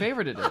 Oh, you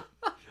favorited it.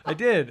 I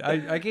did.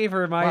 I gave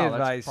her my Wow, that's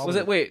advice. probably- Was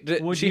it? Wait,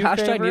 did Would she you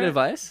hashtag favorite need it?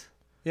 advice?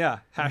 Yeah.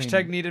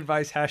 Hashtag need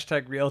advice.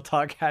 Hashtag real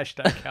talk.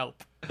 Hashtag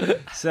help.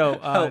 So,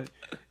 Help.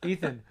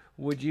 Ethan,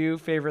 would you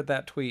favorite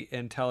that tweet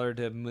and tell her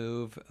to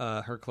move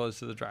her clothes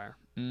to the dryer?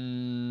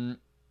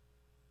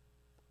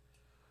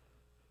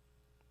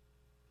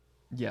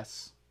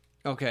 Yes.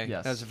 Okay.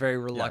 Yes. That's a very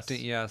reluctant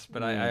yes,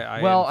 but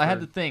I Well, I had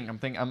to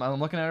inferred- think. I'm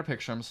looking at her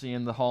picture. I'm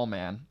seeing the Hall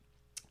Man,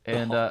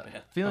 and Hall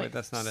Man. feeling wait,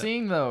 that's not it.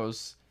 seeing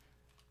those.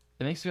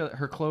 It makes me feel that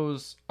her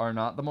clothes are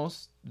not the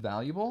most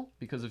valuable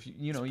because if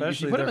you know if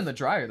Especially you put them they're- in the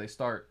dryer,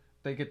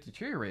 they get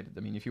deteriorated. I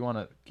mean, if you want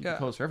to keep Yeah. the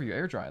clothes forever, you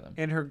air dry them.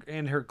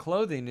 And her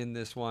clothing in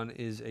this one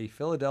is a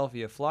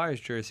Philadelphia Flyers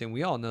jersey, and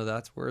we all know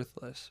that's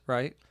worthless,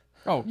 right?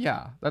 Oh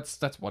yeah, that's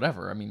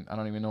whatever. I mean, I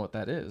don't even know what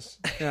that is.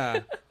 Yeah.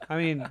 I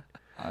mean,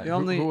 Uh, The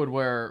only- who would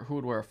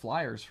wear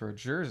Flyers for a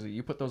jersey?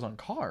 You put those on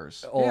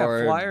cars.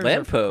 Or flyers are for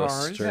lamppost,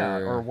 cars. Yeah,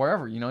 or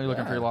wherever. You know, you're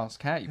looking for your Yeah. lost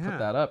cat. You Yeah. put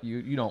that up.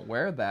 You don't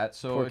wear that.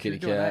 So Poor if you're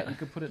kitty doing cat. that, you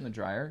could put it in the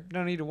dryer. you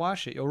don't need to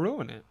wash it; you'll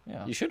ruin it.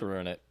 Yeah. You should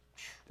ruin it.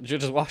 You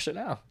should just wash it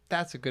now.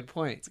 That's a good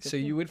point. So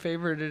you would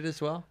favorite it as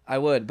well? I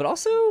would, but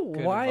also,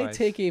 why advice.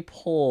 take a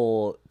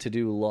poll to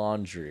do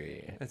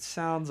laundry? It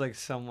sounds like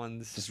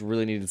someone's Just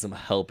really needed some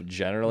help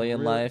generally in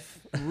Really-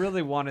 life.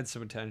 really wanted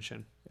some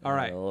attention. All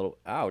right. A little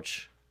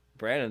ouch.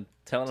 Brandon,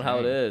 tell him how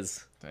it Dang.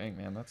 is. Dang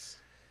man, that's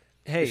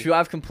Hey, If you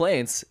have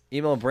complaints,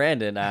 email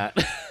Brandon at.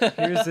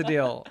 here's the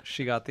deal.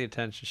 She got the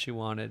attention she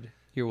wanted.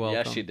 You're welcome.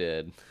 Yes, she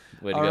did.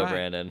 Way to All go, right.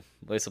 Brandon.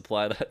 Way to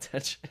supply that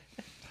attention.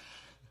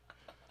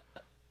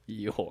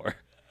 You whore.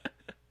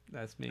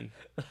 That's me.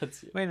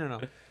 That's you. Wait,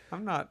 no.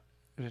 I'm not.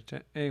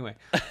 Anyway.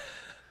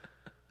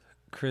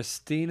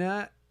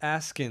 Christina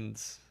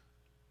Askins.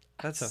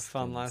 That's a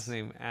fun Askins. last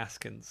name,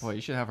 Askins. boy.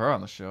 You should have her on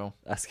the show.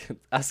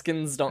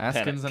 Askins don't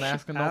Askins panic. and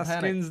Askin don't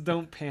panic. Askins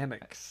don't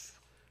panic.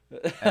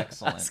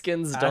 Excellent.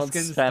 Askins don't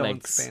Askins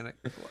panic. don't panic.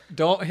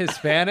 Don't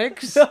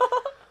Hispanics?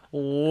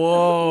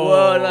 Whoa.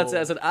 Whoa, that's it.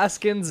 I said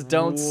Askins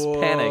don't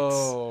panic.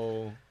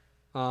 Whoa.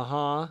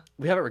 Uh-huh.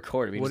 We have it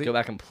recorded. We can What just do go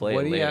back and play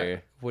what it do you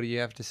later. what do you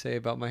have to say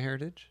about my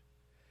heritage?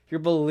 You're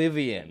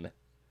Bolivian.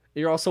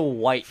 You're also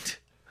white.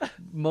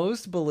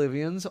 Most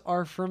Bolivians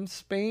are from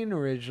Spain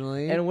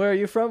originally. And where are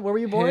you from? Where were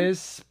you born?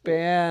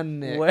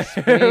 Hispanic. Where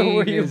Spain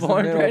were you is the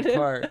born, middle Brandon?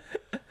 part.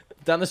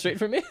 Down the street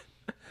from me?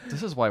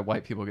 This is why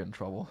white people get in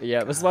trouble.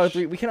 Yeah, this is why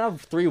we can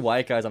have 3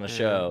 white guys on a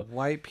show.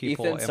 White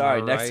people. Ethan, am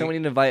sorry. I Next right? time we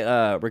need to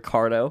invite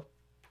Ricardo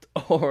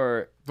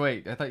or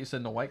Wait, I thought you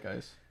said no white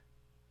guys.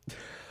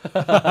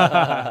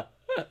 All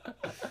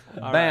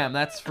Bam,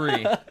 that's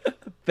free.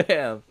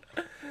 bam.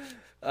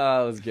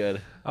 Oh, it was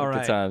good. All Good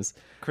right. times.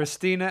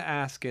 Christina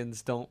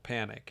Askins, don't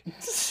panic.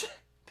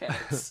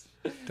 Panics.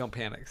 Don't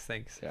panic.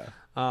 Thanks. Yeah.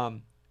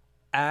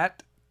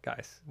 At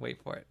guys,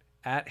 wait for it.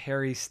 At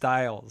Harry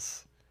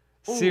Styles.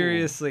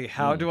 Seriously,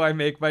 how do I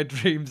make my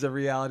dreams a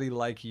reality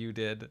like you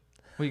did?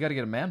 Well, you got to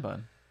get a man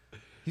bun.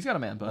 He's got a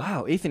man bun.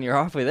 Wow, Ethan, you're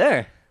halfway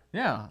there.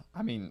 Yeah,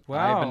 I mean,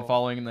 Wow. I've been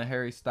following the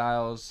Harry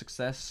Styles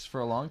success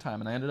for a long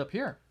time, and I ended up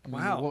here. I mean,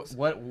 Wow.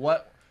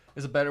 What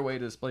is a better way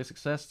to display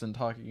success than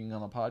talking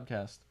on a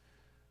podcast?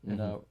 in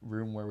a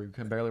room where we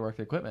can barely work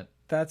the equipment.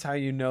 That's how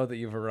you know that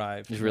you've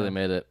arrived. You've really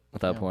made it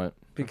at that point.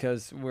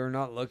 Because we're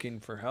not looking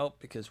for help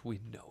because we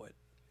know it.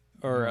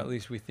 Or at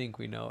least we think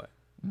we know it.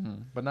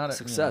 But not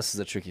Success is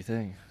a tricky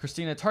thing.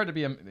 Christina, it's hard to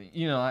be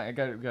I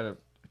got to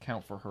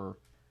account for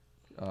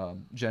her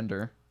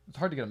gender. It's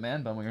hard to get a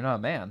man bun when you're not a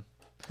man.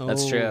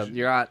 That's Oh, true.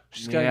 You're at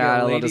she's you gotta got get a a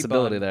little lady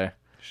disability bun. there.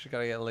 She's got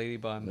to get a lady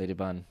bun. Lady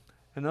bun.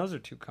 And those are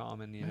too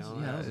common, you know.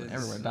 Yeah, those are It's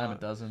everywhere. Dime a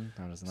not- dozen.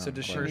 So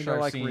does she Sure, need sure, to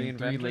I've like seen reinvent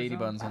 3 lady herself?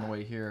 buns on the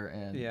way here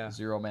and Yeah.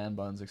 0 man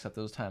buns, except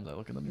those times I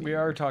look in the mirror. We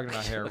are talking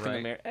about hair, Look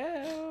in the right?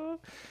 mirror. Ew.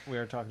 We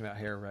are talking about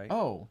hair, right?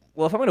 Oh,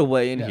 Well, if I'm gonna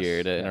weigh in Yes,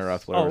 here to yes.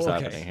 interrupt whatever's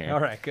okay. happening here, All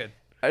right, good.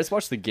 I just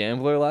watched The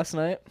Gambler last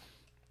night,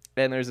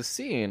 and there's a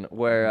scene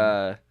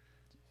where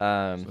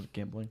so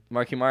gambling.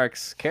 Marky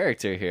Mark's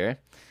character here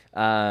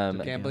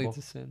Gambling's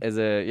a sin. is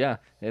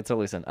it's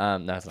totally sin.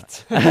 No, it's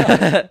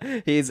not.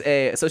 He's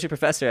a associate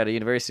professor at a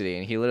university,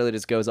 and he literally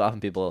just goes off on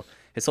people,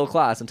 his whole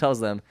class, and tells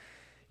them,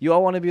 "You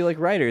all want to be like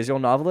writers, you all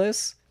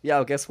novelists? Yeah,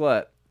 well, guess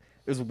what?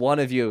 There's one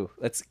of you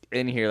that's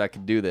in here that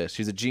can do this.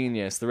 She's a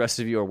genius. The rest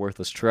of you are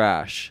worthless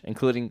trash,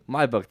 including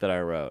my book that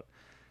I wrote."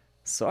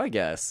 So I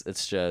guess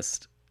it's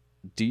just,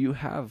 do you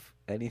have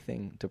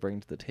anything to bring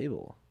to the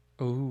table?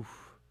 Ooh.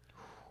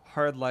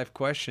 Hard life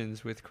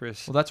questions with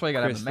Chris. Well, that's why you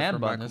gotta have a man Christopher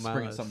bun. Michael That's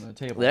bringing Miles. something to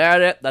the table.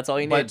 That's all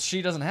you need. But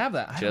she doesn't have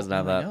that. She doesn't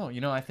have that.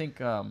 No, I think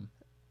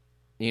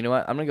You know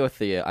what? I'm gonna go with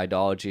the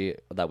ideology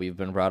that we've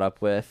been brought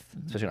up with,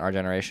 especially in our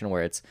generation,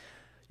 where it's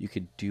you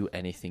could do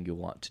anything you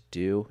want to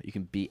do. You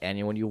can be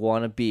anyone you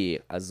want to be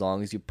as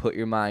long as you put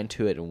your mind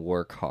to it and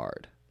work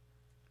hard.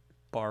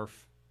 Barf.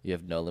 You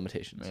have no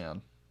limitations.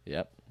 man.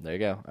 Yep. There you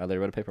go. I literally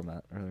wrote a paper on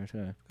that earlier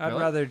today. I'd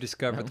Really? rather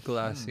discover the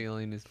glass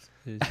ceiling is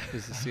the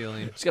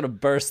ceiling. Just gotta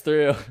burst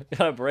through.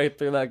 Gotta break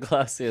through that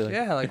glass ceiling.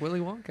 Yeah, like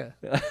Willy Wonka.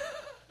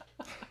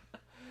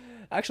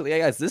 Actually, yeah,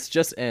 guys, this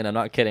just in. I'm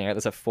not kidding. I got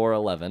this at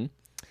 4:11.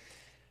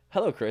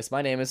 Hello, Chris.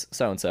 My name is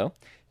so-and-so.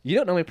 You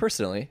don't know me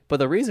personally, but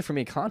the reason for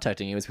me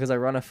contacting you is because I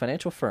run a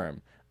financial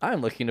firm.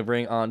 I'm looking to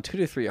bring on 2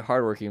 to 3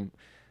 hardworking,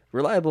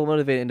 reliable,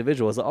 motivated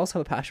individuals that also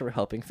have a passion for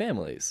helping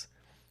families.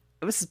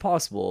 If this is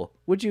possible,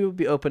 would you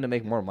be open to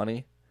make more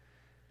money?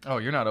 Oh,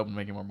 you're not open to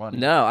making more money.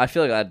 No, I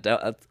feel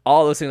like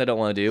all those things I don't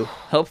want to do.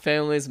 Help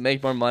families,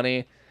 make more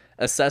money,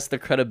 assess the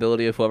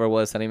credibility of whoever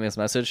was sending me this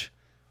message.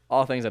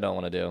 All things I don't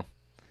want to do.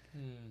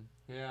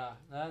 Yeah,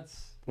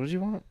 that's What did you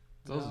want?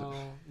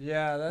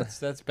 yeah,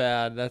 that's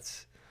bad.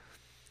 That's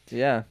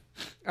Yeah.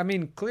 I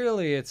mean,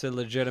 clearly it's a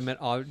legitimate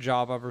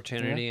job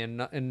opportunity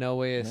and in no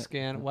way a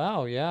scam.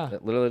 Wow, yeah.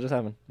 That literally just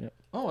happened. Yep.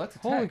 Oh, that's a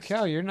text. Holy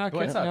cow, you're not Oh,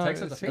 getting it's not no,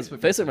 text. It's a it's- Facebook.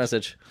 Facebook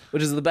message,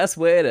 which is the best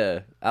way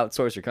to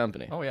outsource your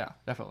company. Oh yeah,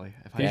 definitely.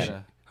 If I Yeah. had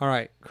a, All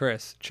right,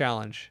 Chris,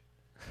 challenge.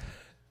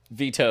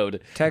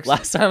 Vetoed. Text-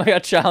 Last time I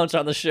got challenged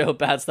on the show,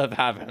 bad stuff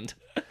happened.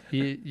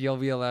 You'll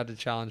be allowed to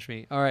challenge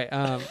me. All right,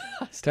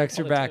 text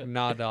her back,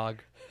 nah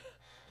dog.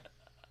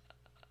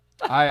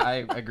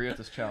 I agree with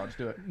this challenge.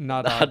 Do it.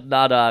 Nah dog.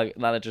 Nah, dog.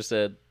 Not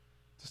interested.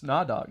 Just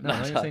nah, dog. No, Nah,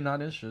 I'm gonna dog. say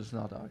not interested. Just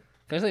nah, dog.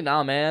 Can I say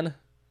nah, man?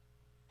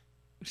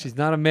 She's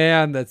not a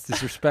man. That's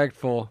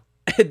disrespectful.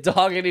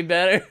 Dog any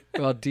better?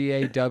 Well,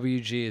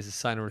 DAWG is a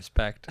sign of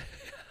respect.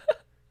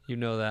 You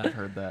know that.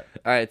 Heard that.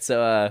 All right,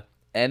 so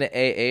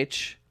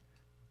NAHDA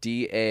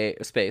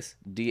space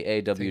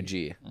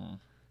DAWG.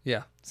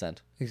 Yeah,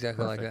 Sent.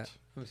 exactly like that. Perfect.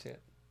 Let me see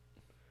it.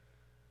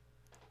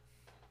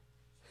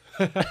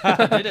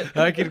 Did it.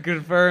 I can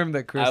confirm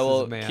that Chris I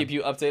will is a man. keep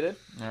you updated.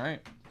 All right.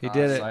 He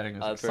did it. Exciting,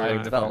 For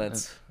exciting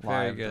developments.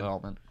 Very Live good.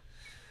 development.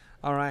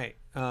 All right.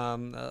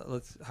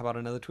 Let's. How about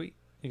another tweet?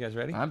 You guys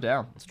ready? I'm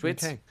down.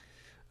 Tweets.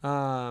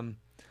 Okay.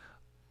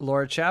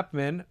 Laura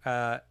Chapman,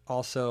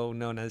 also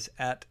known as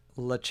at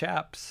La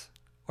Chaps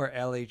or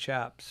LA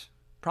Chaps,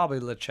 probably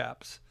La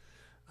Chaps.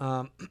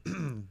 How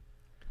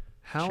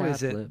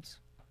is it? Lips.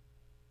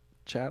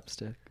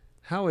 Chapstick.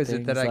 How is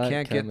it that I Things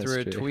can't like get through a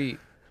chemistry. tweet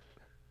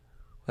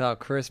without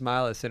Chris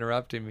Milas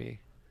interrupting me?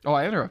 Oh,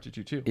 I interrupted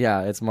you too.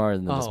 Yeah, it's more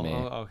than just Oh, me.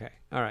 okay.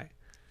 All right.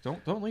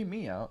 Don't leave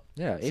me out.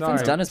 Yeah, Ethan's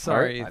Sorry. done his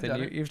Sorry, part. I've Ethan.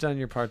 done it. You've done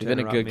your part. You've to been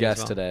a interrupt good me as guest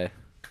well. today.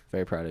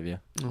 Very proud of you.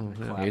 Oh,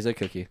 no. Here's a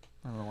cookie.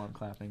 I don't know why I'm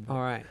clapping. But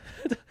All right.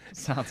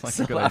 sounds like a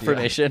Some good idea.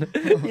 affirmation.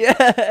 Hey,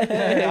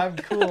 Yeah. I'm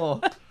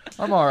cool.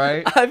 I'm all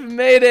right. I've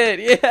made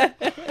it.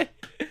 Yeah.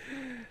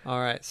 All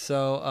right.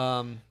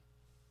 So,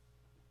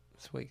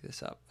 let's wake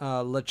this up.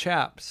 La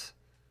Chaps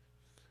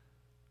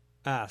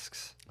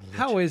asks,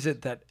 how is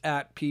it that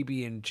at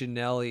PB and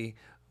Janelli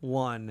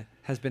 1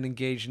 has been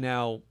engaged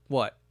now,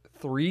 what,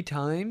 3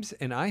 times?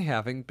 And I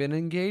haven't been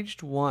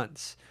engaged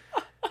once.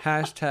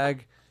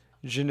 Hashtag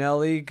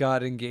Janelli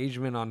got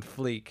engagement on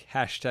fleek.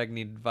 Hashtag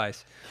need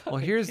advice. Well,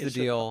 here's the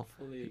deal.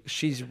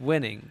 She's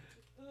winning.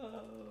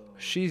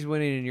 She's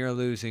winning and you're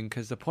losing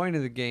because the point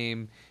of the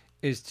game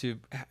is to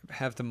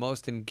have the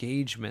most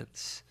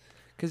engagements.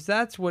 Because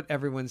that's what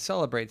everyone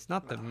celebrates,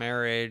 not the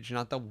marriage,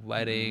 not the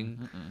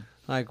wedding.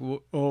 Like,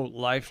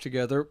 life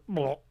together.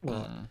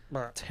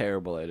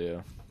 Terrible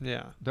idea.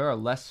 Yeah. There are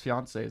less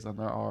fiancés than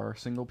there are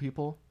single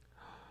people.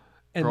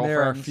 And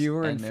there are girlfriends,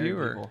 fewer and married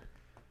fewer. people.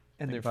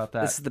 And Think they're about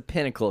that. This is the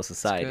pinnacle of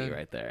society good.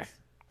 right there.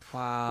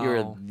 Wow.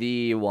 You're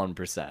the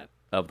 1%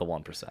 of the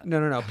 1%. No.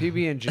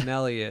 PB and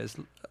Janelli is.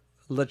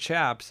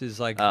 LeChaps is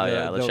like Oh,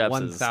 yeah, the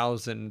LeChaps is-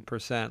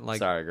 1000%. Like,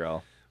 Sorry,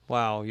 girl.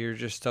 wow, you're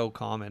just so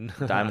common.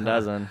 Dime a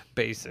dozen.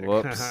 Basic.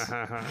 Whoops.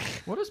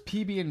 What does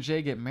PB and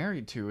J get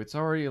married to? It's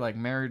already like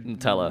married.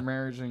 Nutella.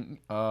 Marriage and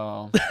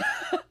oh.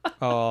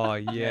 Oh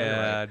yeah,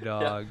 Yeah,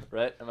 dog.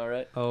 right? Am I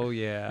right? Oh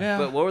yeah. Yeah.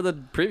 But what were the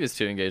previous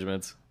 2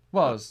 engagements?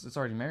 Well, it's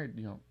already married.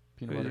 You know,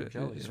 peanut butter and It-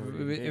 jelly. it- is it-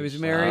 already it was engaged.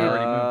 married- They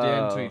already moved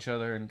Oh. into each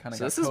other and kind of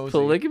So got this is cozy.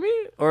 polygamy,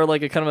 or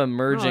like a kind of a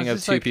merging it's of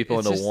just 2 like- people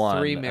it's into just one,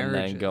 3 and then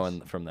marriages.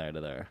 going from there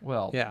to there.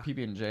 Well, Yeah.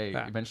 PB and J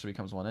Yeah. eventually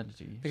becomes one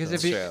entity. Because so-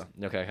 if you-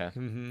 True. Okay.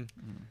 Mm-hmm.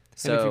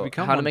 So if you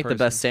become how to one make the person-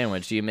 best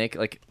sandwich? Do you make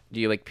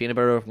peanut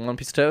butter with 1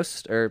 piece of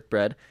toast or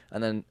bread,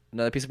 and then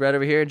another piece of bread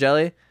over here,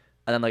 jelly,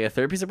 and then like a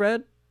 3rd piece of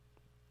bread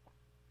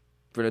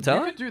for you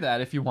Nutella? could do that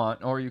if you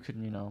want, or you could,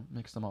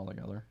 mix them all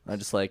together. Or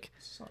just like,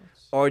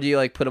 or do you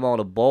like put them all in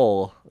a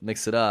bowl,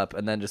 mix it up,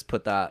 and then just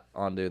put that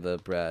onto the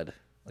bread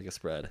like a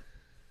spread?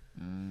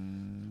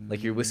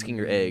 Like you're whisking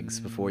your eggs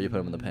before you put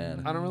them in the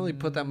pan. I don't really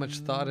put that much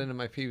thought into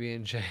my PB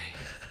and J.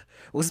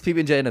 What's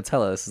PB&J and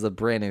Nutella? This is a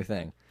brand new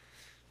thing.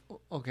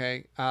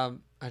 Okay. I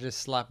just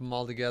slap them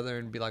all together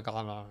and be like,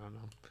 oh no.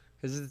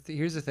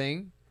 Here's the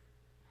thing.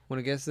 When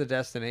it gets to the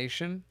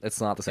destination, It's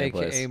not the same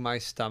aka place. my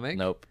stomach,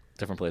 Nope,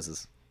 different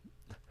places.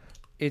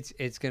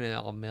 it's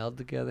gonna all meld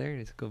together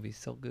and it's gonna be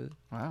so good.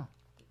 Wow,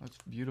 that's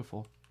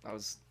beautiful. That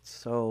was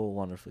so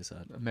wonderfully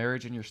said. A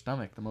marriage in your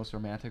stomach, the most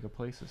romantic of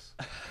places.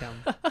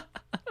 Yum.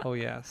 Oh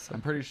yes.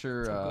 I'm pretty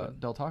sure So good.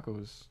 Del Taco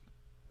is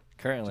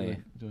Currently,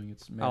 doing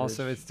its marriage.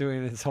 Also, it's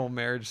doing its whole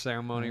marriage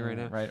ceremony right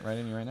now. Right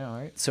in right now,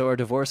 right? so are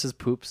divorces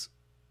poops?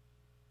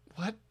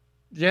 What?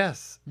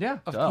 Yes. Yeah,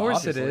 Of duh, course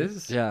obviously. it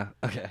is. Yeah.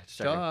 Okay. just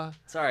checking. Duh.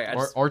 Sorry, I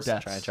Or- just or was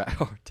deaths. trying to try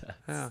or death.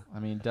 Yeah. I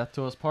mean, death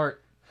to us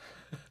part.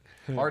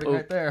 Parting Oh.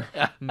 right there.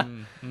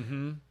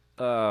 Mm-hmm.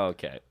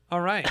 Okay.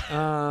 All right.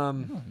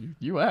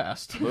 You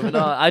asked. Moving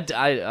on.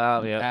 Yeah,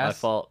 my Ass.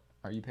 fault.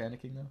 Are you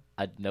panicking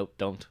though? Nope,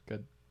 don't.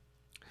 Good.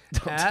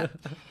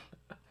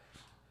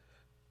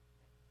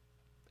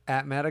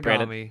 at Brandon.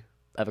 Matagami.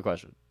 I have a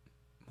question.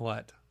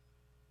 What?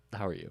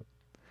 How are you?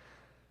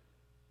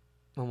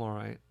 I'm all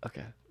right.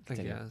 Okay. I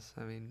Continue. guess.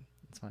 I mean,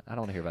 It's fine. I don't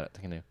want to hear about it.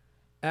 Continue.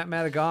 at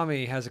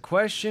Matagami has a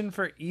question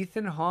for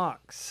Ethan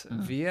Hawks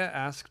via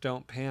Ask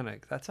Don't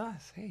Panic. That's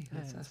us. Hey,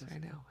 that's us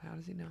right now. How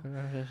does he know?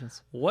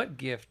 Congratulations. What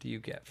gift do you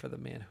get for the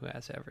man who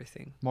has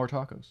everything? More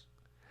tacos.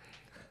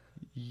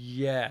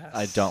 Yes.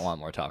 I don't want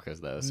more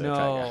tacos though. So try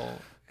again. No.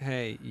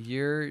 Hey,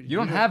 You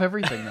don't have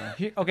everything though.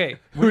 Okay.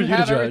 When you you to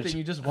have judge? everything,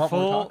 you just want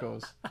more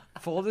tacos.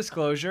 Full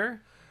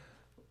disclosure.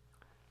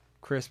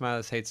 Chris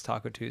Miles hates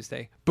Taco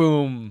Tuesday.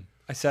 Boom.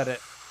 I said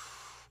it.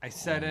 I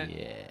said it.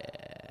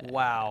 Yeah.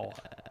 Wow.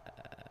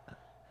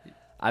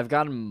 I've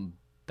gotten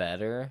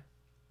better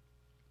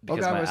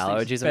because God, my what's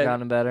things allergies have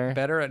gotten better.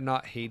 Better at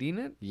not hating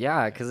it?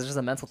 Yeah, because it's just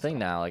a mental thing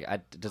now. Like,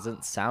 it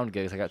doesn't sound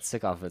good because I got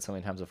sick off of it so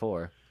many times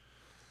before.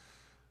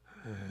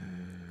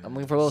 I'm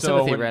looking for a little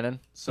sympathy, Brandon.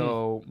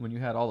 So when you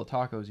had all the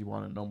tacos, you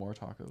wanted no more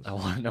tacos. I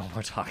want no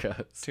more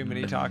tacos. Too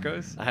many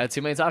tacos? I had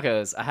too many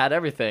tacos. I had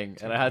everything,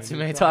 and I had too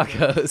many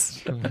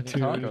tacos. Too many Too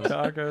many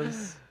tacos.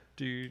 tacos.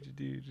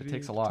 It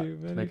takes a lot to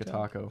make a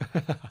taco.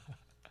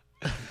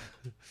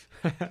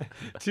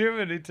 Too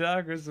many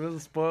tacos will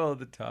spoil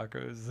the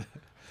tacos.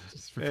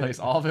 Just replace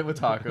all of it with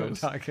tacos.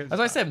 Tacos. As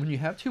I said, when you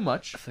have too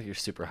much, I feel like you're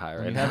super high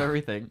when right you have now.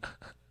 everything.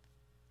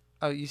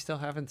 Oh, you still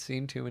haven't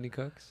seen Too Many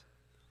Cooks?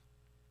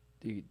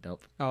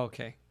 Nope. Oh,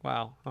 okay.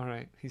 Wow. All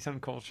right. He's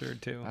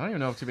uncultured too. I don't even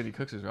know if Too Many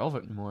Cooks is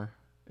relevant anymore.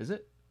 Is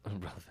it?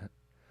 Irrelevant.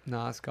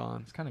 No, it's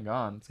gone. It's kind of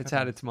gone. It's kinda,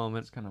 had its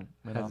moment. It's kind of It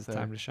went has out its there.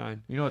 time to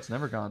shine. You know what's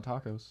never gone?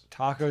 Tacos.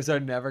 Tacos are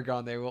never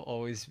gone. They will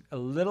always a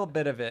little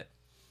bit of it,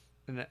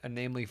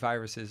 namely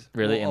viruses.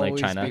 Really? will In, like,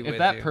 always China? be If If with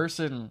that you.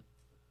 person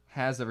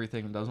has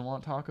everything and doesn't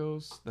want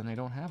tacos, then they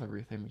don't have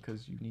everything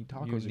because you need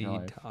tacos you in your need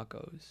life.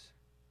 tacos.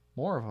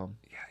 More of them.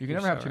 Yeah, You can you're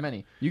never have so too right.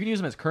 many. You can use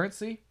them as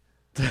currency.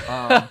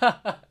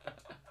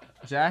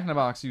 Jack in the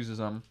Box uses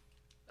them.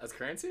 That's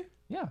currency?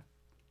 Yeah.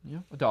 Yeah.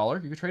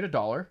 $1. You could trade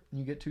 $1 and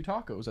you get 2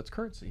 tacos. That's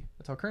currency.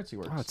 That's how currency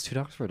works. Oh, it's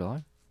 $2 for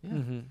 $1. yeah.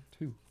 Mm-hmm.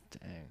 2.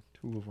 Dang.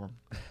 2 of them.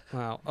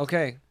 Wow.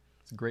 Okay.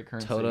 It's a great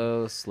currency.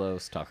 Toto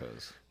Slows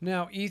Tacos.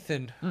 Now,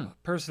 Ethan,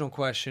 personal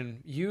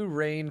question. You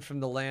reign from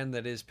the land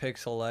that is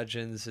Pixel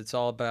Legends. It's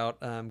all about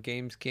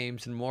games,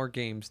 and more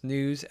games,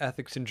 news,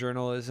 ethics and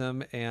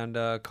journalism, and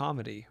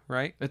comedy,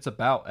 right? It's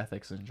about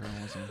ethics and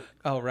journalism.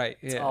 Oh, right.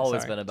 It's Yeah,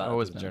 always sorry. been about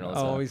Always been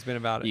journalism. Always been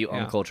about it. You yeah.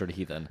 uncultured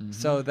heathen.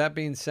 So that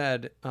being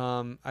said,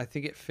 I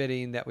think it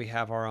fitting that we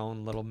have our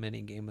own little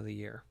mini game of the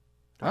year.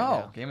 Oh,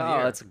 now. game of the Oh,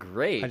 year. that's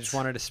great. I just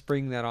wanted to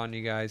spring that on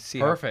you guys. See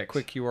Perfect. how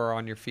quick you are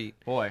on your feet.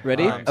 Boy.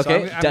 Ready? all right. So Okay,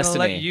 I'm gonna Destiny.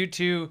 let you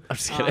two I'm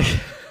just kidding.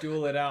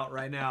 duel it out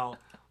right now.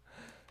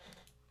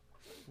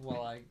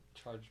 While I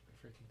charge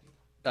my freaking thing.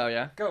 Oh,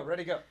 yeah? Go,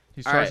 ready, go.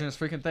 He's All charging right. his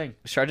freaking thing.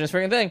 Charging this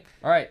freaking thing.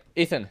 All right.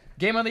 Ethan,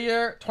 Game of the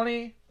year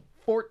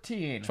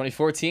 2014.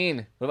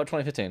 2014. What about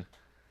 2015?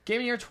 Game of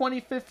the year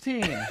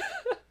 2015.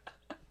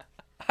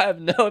 I have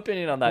no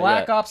opinion on that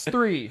Black yet. Ops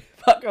 3.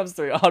 Black Ops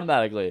 3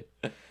 automatically.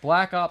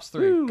 Black Ops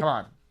 3. Woo. Come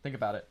on. Think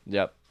about it.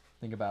 Yep.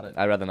 Think about it.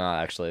 I'd rather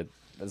not, actually.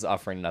 It's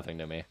offering nothing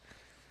to me.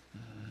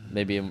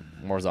 Maybe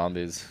more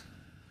zombies.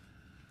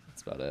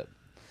 That's about it.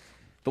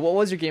 But what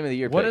was your game of the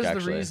year What pick, is the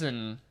actually?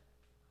 reason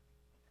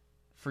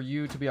for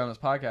you to be on this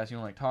podcast? You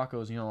don't like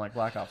tacos. You don't like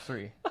Black Ops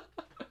 3.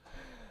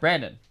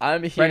 Brandon.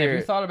 I'm here. Brandon, have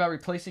you thought about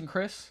replacing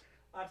Chris?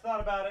 I've thought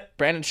about it.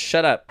 Brandon,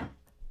 shut up.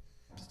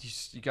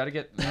 You got to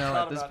get,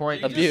 at this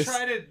point. Abuse.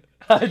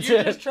 Did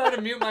you just try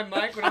to mute my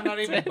mic when I'm not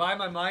even by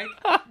my mic?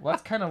 Well,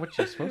 that's kind of what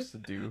you're supposed to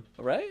do.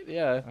 Right?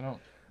 Yeah. I don't.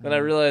 Then I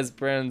realized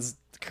Brandon's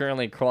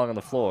currently crawling on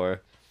the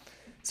floor.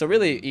 So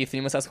really, Ethan,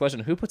 you must ask the question,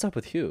 who puts up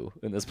with who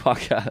in this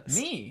podcast?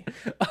 Me?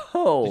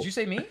 Oh. Did you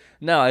say me?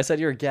 No, I said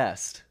you're a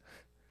guest.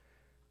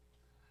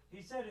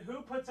 He said,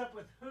 "Who puts up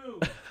with who?"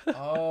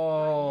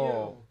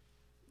 Oh.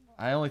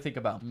 I only think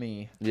about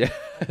me. Yeah,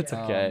 it's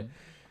okay.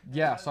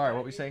 Yeah, sorry. What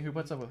were we saying? Who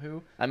puts up with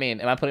who? I mean,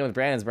 am I putting up with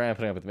Brandon? Is Brandon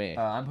putting up with me?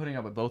 I'm putting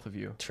up with both of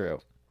you.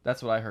 True.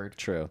 That's what I heard.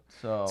 True.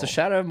 So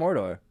Shadow of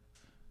Mordor. it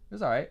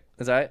was all right.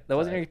 Is that right? That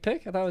wasn't your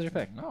pick? I thought it was your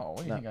pick. No, what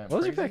do you No. think? I'm What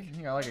was your crazy? pick? You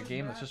think I like a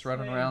game that's just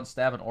running around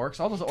stabbing orcs?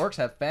 All those orcs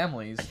have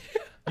families.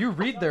 You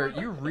read their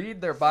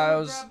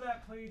bios. Grab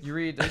that, please. You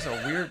read. There's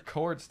a weird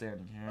cord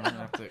standing here. I'm gonna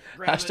have to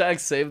grab it. Hashtag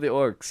save the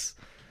orcs.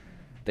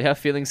 They have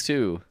feelings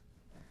too.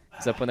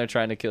 Except when they're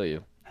trying to kill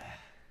you.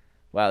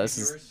 Wow, this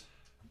is...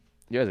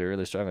 You guys are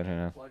really struggling here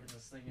now. Plugging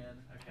this thing in.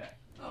 Okay.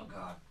 Oh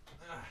God.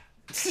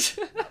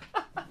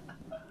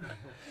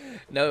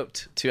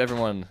 Note to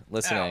everyone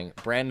listening,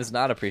 Brandon does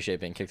not appreciate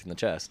being kicked in the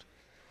chest.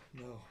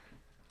 No.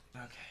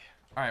 Okay.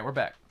 All right, we're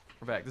back.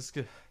 We're back. This is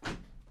good.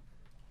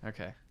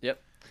 Okay.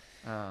 Yep.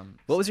 Um,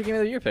 What was your game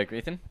of the year pick,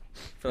 Ethan?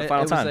 For the it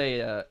final was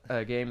time.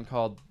 a game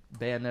called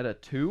Bayonetta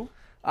 2.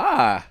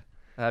 Ah,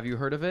 Have you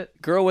heard of it?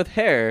 girl with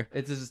hair.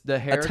 It's just the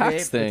hair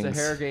Attacks game. It's things.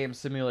 a hair game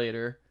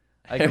simulator.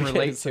 I Hair can relate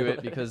game to it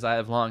simulator. because I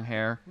have long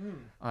hair.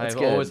 That's I've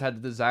good. always had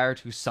the desire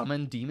to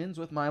summon demons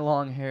with my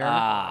long hair.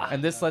 Ah.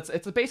 And this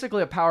it's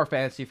basically a power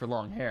fantasy for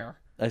long hair.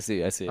 I see.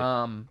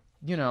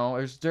 You know,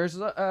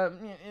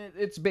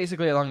 it's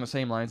basically along the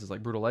same lines as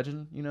like Brutal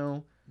Legend, you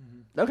know.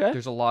 Okay.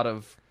 There's a lot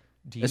of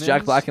demons. Is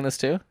Jack Black in this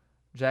too?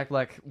 Jack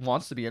Black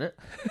wants to be in it.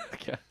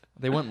 Okay.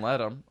 They wouldn't let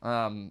him.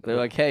 They're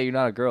like, hey, you're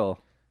not a girl.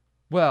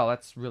 well,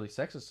 that's really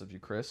sexist of you,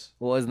 Chris.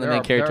 Well, isn't the There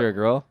main are- character there- a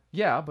girl?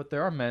 Yeah, but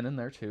there are men in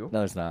there too.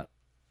 No, it's not.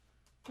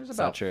 There's It's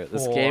about not true.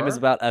 This 4. game is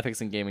about ethics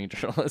and gaming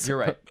journalism. You're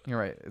right. You're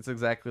right. It's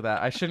exactly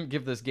that. I shouldn't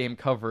give this game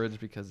coverage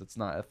because it's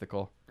not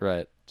ethical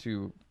Right.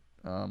 to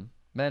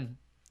men.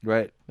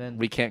 Right. Men.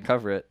 We can't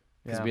cover it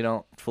because Yeah. we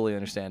don't fully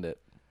understand it.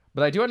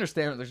 But I do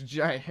understand that there's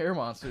giant hair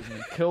monsters and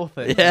they kill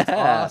things. Yeah. It's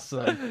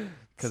awesome.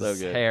 Because So it's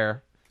good.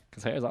 hair.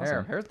 Because hair is Hair.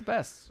 awesome. Hair's the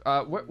best.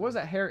 What was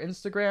that hair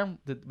Instagram?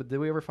 Did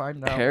we ever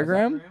find out?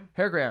 Hairgram?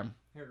 Hairgram.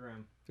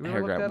 Hairgram. Did we ever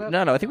look that Hairgram.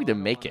 up? No, I think we did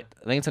make it.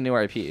 I think it's a new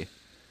RIP.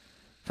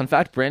 Fun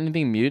fact, Brandon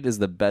being muted is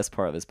the best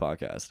part of this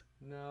podcast.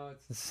 No,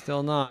 it's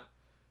still not.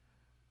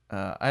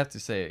 I have to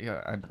say,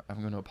 yeah, I'm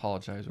going to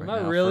apologize right Am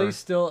I now. really for-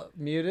 still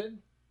muted?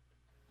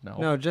 No.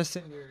 No, just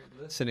in your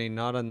listening,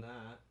 not on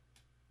that.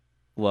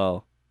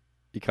 Well,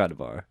 you kind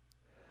of are.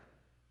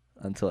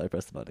 Until I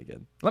press the button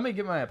again. Let me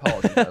give my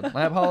apology. Then.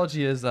 My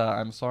apology is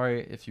I'm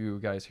sorry if you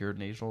guys hear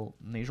nasal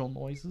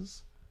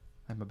noises.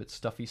 I'm a bit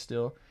stuffy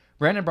still.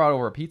 Brandon brought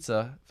over a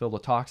pizza filled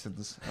with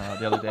toxins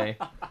the other day,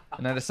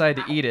 and I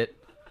decided to eat it.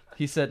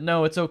 He said,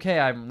 "No, it's okay.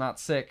 I'm not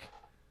sick."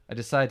 I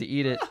decided to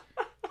eat it.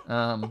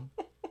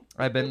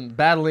 I've been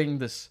battling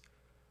this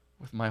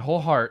with my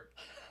whole heart.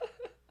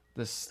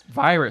 This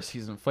virus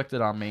he's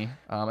inflicted on me.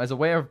 As a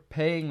way of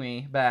paying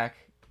me back,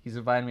 he's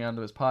invited me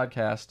onto his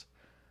podcast.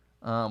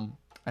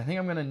 I think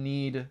I'm gonna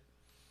need a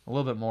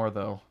little bit more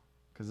though,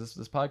 because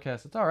this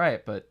podcast, it's all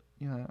right, but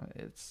you know,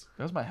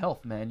 that's my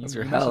health, man. You That's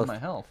your mess with health. my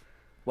health.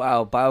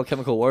 Wow,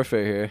 biochemical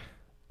warfare here.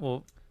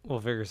 We'll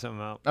figure something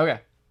out. Okay,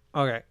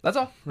 Okay. that's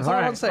all. That's all I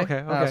Alright, want to say. okay,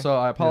 okay. So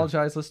I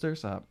apologize,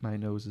 listeners. My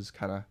nose is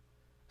kind of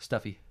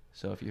stuffy,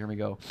 so if you hear me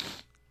go,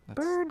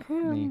 that's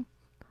me.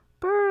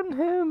 Burn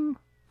him.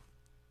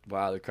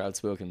 Wow, the crowd's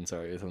spoken.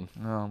 Sorry, Ethan.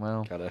 Oh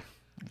well, Gotta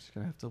I'm just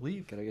gonna have to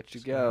leave. get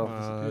you go.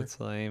 Oh, that's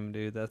lame,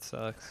 dude. That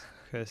sucks.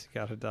 Chris, you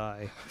gotta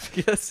die.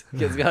 Yes,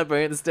 kids gotta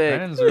bring it to stake.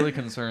 Brandon's really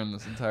concerned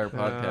this entire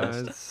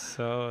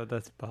podcast.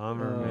 That's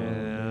bummer, Oh,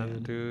 man,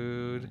 man.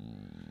 dude.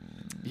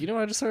 You know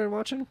what I just started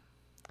watching?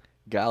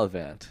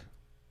 Gallivant.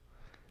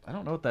 I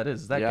don't know what that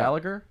is. Is that Yeah.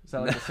 Gallagher? Is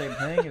that like the same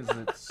thing?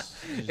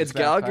 Is It's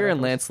Gallagher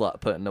and Lancelot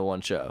put into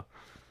one show.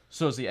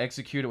 So does he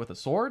execute it with a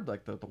sword,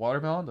 like the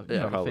watermelon? The,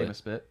 Yeah, the probably.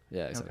 famous bit.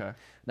 Yeah, exactly. Okay.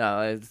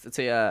 No, it's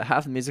a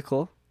half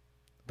musical,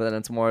 but then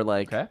it's more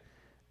like Okay.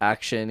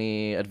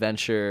 action-y,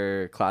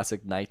 adventure,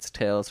 classic Knight's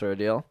Tale sort of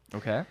deal.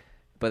 Okay.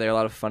 But there are a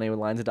lot of funny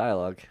lines of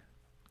dialogue.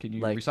 Can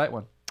you Like- recite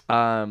one?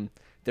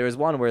 There was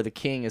one where the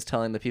king is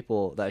telling the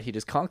people that he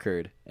just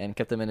conquered and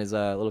kept them in his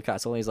little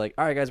castle. And he's like,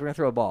 all right, guys, we're going to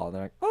throw a ball. And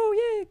they're like,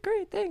 oh, yeah,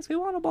 great, thanks, we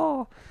want a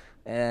ball.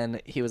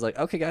 And he was like,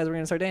 okay, guys, we're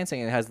going to start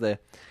dancing. And it has the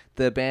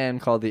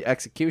band called the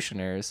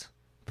Executioners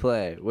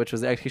play, which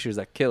was the executioners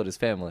that killed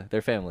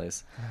their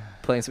families,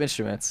 playing some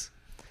instruments.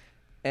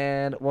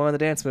 And one of the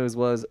dance moves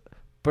was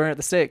burn at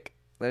the stake.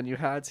 Then you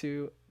had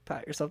to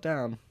pat yourself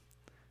down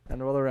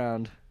and roll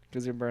around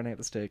because you're burning at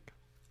the stake.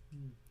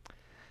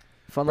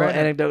 Fun little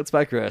Brandon. anecdotes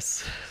by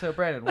Chris. So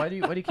Brandon, why do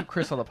you keep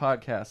Chris on the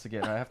podcast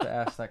again? I have to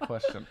ask that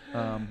question.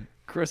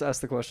 Chris asks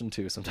the question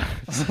too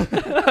sometimes.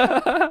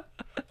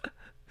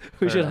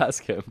 We should enough.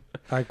 ask him.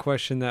 I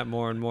question that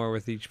more and more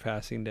with each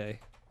passing day.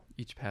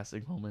 Each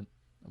passing moment,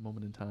 a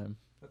moment in time.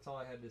 That's all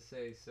I had to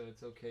say, so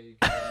it's okay. You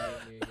can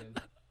unmute me again.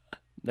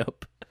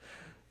 Nope.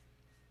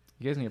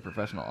 You guys need a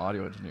professional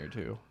audio engineer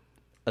too.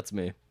 That's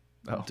me.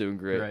 I'm Oh, doing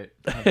great. Right.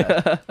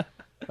 Okay.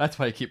 That's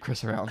why you keep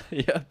Chris around.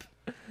 Yep.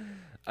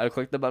 I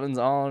click the buttons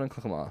on and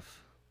click them off.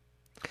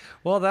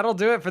 Well, that'll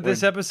do it for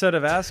this We're- episode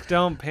of Ask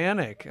Don't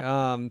Panic. Thanks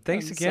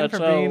I'm again for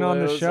such a being on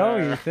the show,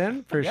 loser. Ethan.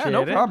 Appreciate Yeah,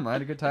 no it. problem. I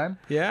had a good time.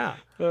 Yeah.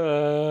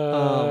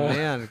 Oh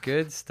man,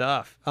 good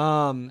stuff.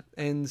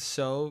 And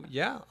so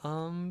yeah,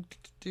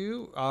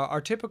 do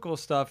our typical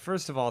stuff.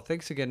 First of all,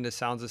 thanks again to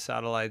Sounds of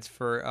Satellites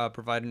for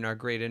providing our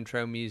great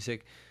intro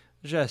music.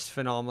 Just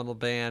phenomenal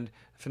band,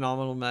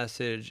 phenomenal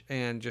message,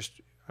 and just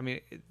I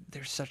mean,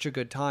 they're such a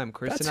good time.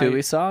 Chris That's and who I,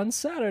 we saw on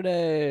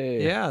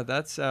Saturday. yeah,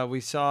 that's we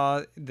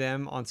saw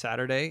them on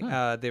Saturday.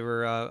 They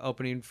were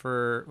opening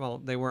for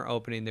they weren't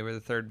opening. They were the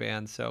third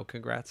band. So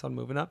congrats on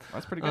moving up.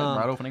 That's pretty good.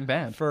 Right opening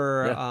band.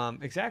 For Yeah.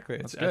 exactly,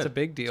 That's that's a good.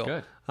 big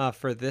deal. That's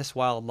For This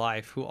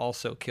Wildlife, who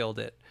also killed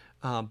it.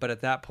 But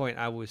at that point,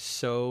 I was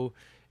so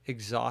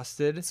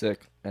exhausted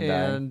Sick and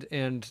dying.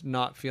 and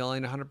not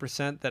feeling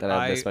 100% that That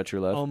I I missed my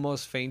true love.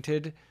 almost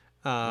fainted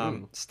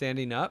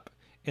standing up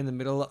in the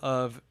middle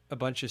of a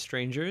bunch of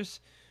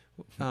strangers.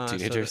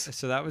 Teenagers.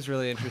 So that was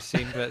really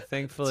interesting, but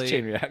thankfully,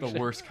 Chain The reaction.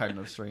 worst kind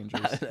of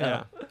strangers.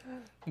 yeah.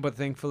 But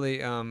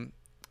thankfully,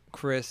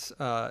 Chris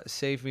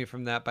saved me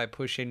from that by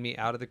pushing me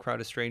out of the crowd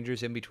of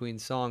strangers in between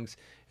songs,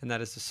 and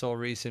that is the sole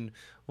reason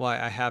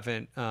why I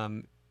haven't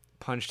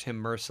punched him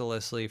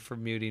mercilessly for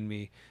muting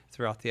me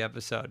throughout the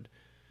episode.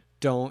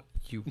 Don't.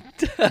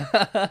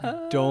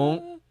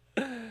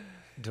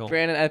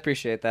 Brandon, I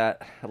appreciate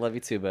that. I love you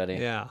too, buddy.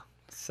 Yeah,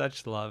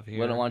 such love here.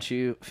 Wouldn't want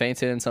you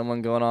fainting and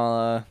someone going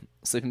all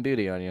Sleeping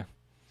Beauty on you.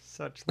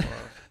 Such love.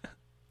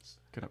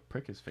 Gonna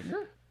prick his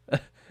finger?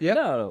 Yep.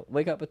 No,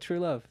 wake up with true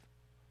love.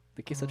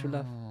 The kiss of true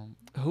love.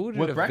 Who would it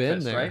With have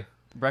breakfast, been there? right?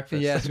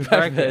 Breakfast. Yes, with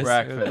Breakfast.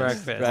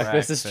 breakfast.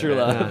 Breakfast is true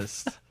love.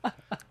 Breakfast.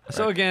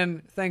 So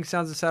again, thanks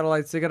Sounds of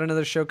Satellites. They got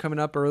another show coming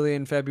up early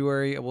in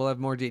February. We'll have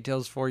more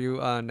details for you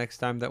next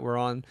time that we're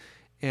on.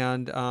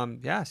 And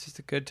yeah, it's just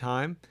a good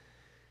time.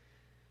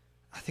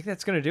 I think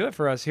that's going to do it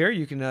for us here.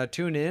 You can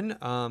tune in.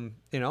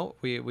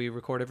 We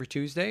record every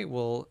Tuesday.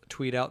 We'll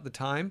tweet out the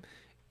time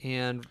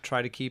and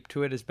try to keep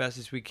to it as best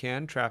as we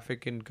can,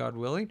 traffic and God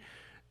willing.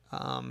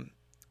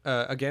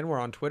 Again, we're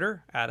on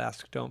Twitter at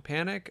Ask Don't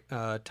Panic,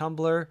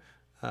 Tumblr,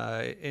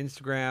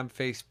 Instagram,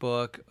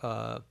 Facebook,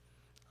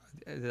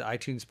 the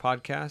iTunes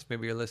podcast.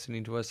 Maybe you're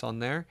listening to us on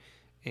there,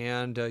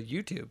 and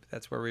YouTube.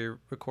 That's where we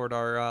record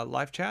our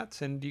live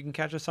chats, and you can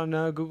catch us on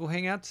Google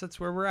Hangouts. That's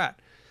where we're at.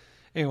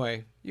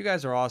 Anyway, you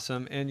guys are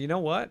awesome, and you know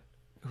what?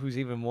 Who's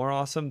even more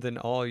awesome than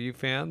all you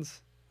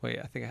fans? Wait,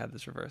 I think I had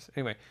this reversed.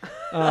 Anyway,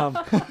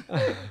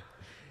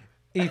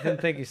 Ethan,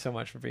 thank you so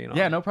much for being on.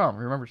 Yeah, no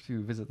problem. Remember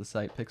to visit the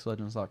site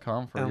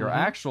pixellegends.com for your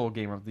actual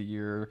Game of the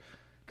Year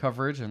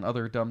coverage and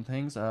other dumb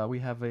things. We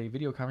have a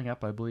video coming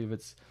up. I believe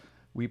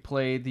we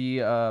played the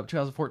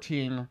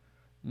 2014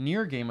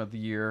 Nier Game of the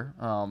Year.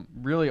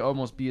 Really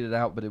almost beat it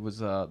out, but it was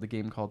the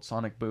game called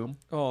Sonic Boom.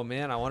 Oh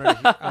man, I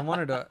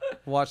wanted to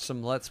watch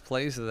some Let's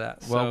Plays of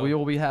that. Well, so- we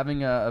will be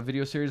having a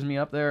video series of me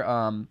up there.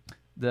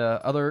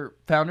 The other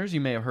founders, you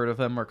may have heard of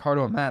them,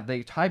 Ricardo and Matt.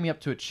 They tie me up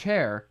to a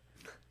chair,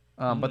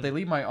 but they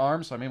leave my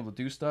arm, so I'm able to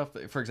do stuff.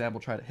 For example,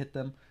 try to hit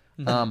them.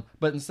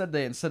 But instead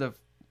of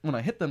when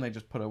I hit them, they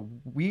just put a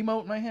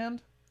Wiimote in my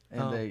hand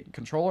and a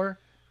controller,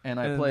 and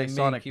I and play they make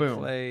Sonic you Boom.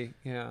 play-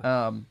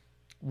 yeah.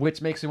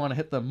 Which makes me want to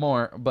hit them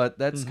more. But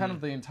that's kind of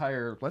the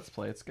entire Let's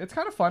Play. It's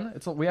kind of fun.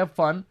 We have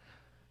fun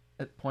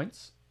at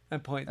points.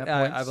 At point, At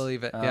I points.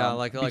 believe it. Yeah,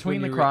 like between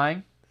when the you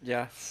crying,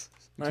 Yeah.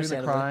 between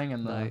the crying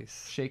and the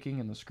Nice. shaking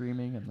and the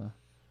screaming and the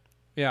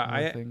Yeah,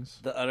 other things.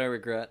 The utter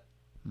regret.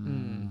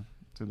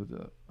 To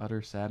the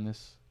utter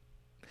sadness.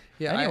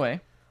 yeah.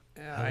 Anyway,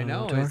 I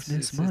know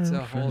it's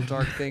a whole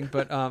dark thing,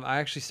 but I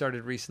actually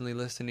started recently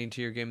listening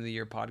to your Game of the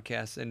Year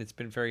podcast, and it's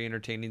been very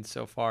entertaining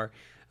so far.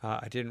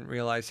 I didn't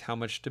realize how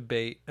much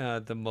debate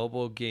the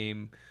mobile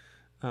game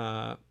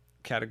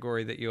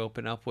category that you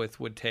open up with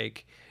would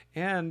take,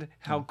 and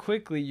how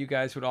quickly you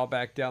guys would all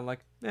back down. Like,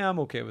 I'm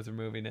okay with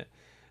removing it.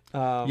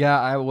 yeah,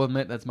 I will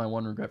admit that's my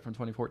one regret from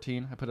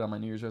 2014. I put it on my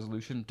New Year's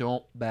resolution: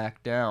 don't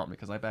back down,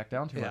 because I backed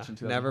down too much in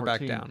 2014. never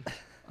back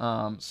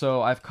down.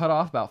 So I've cut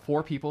off about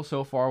 4 people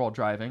so far while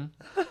driving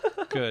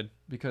Good.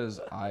 because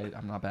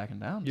I'm not backing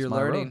down. It's You're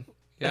my road. learning.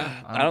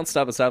 Yeah. I don't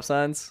stop at stop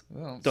signs.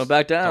 Well, Don't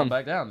back down. Don't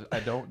back down. I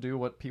don't do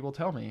what people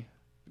tell me.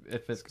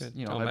 If it's good.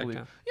 you know, Don't I back believe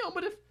down.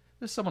 but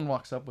if someone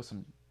walks up with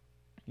some,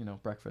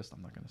 breakfast,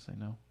 I'm not gonna say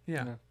no.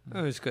 Yeah.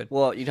 It was good.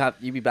 Well,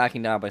 you'd be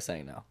backing down by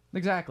saying no.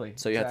 Exactly.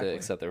 So you have to exactly.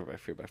 accept their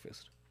free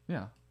breakfast.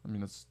 Yeah, I mean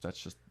that's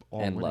just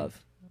all and winning.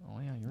 love. Oh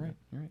yeah, you're right.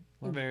 You're right.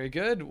 Love. Very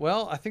good.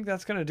 Well, I think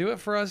that's going to do it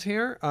for us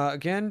here.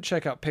 Again,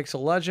 check out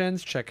Pixel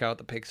Legends. Check out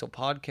the Pixel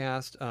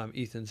Podcast.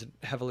 Ethan's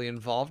heavily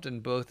involved in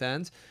both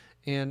ends.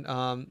 And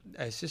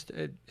it's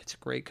a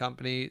great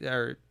company.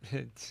 Or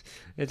it's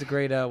a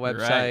great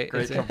website. Right,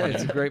 great company.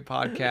 It's a great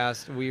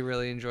podcast. We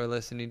really enjoy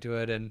listening to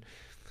it. And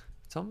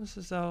it's almost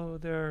as though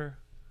they're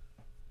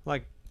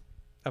like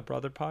a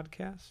brother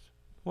podcast,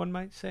 one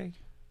might say.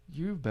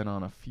 You've been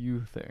on a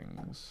few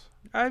things.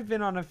 I've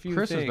been on a few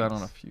Chris things. has been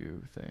on a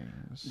few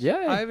things.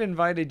 Yeah. I've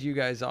invited you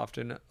guys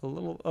often, a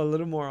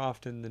little more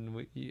often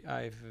than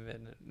I've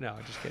been. No,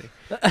 just kidding.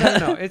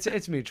 No,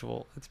 it's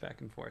mutual. It's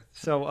back and forth.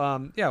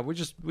 So yeah, we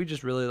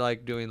just really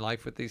like doing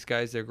life with these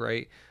guys. They're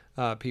great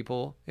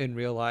people in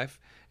real life,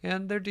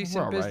 and they're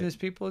decent all right. business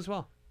people as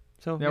well.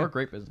 So Yeah, we're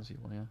great business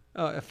people.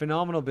 Yeah.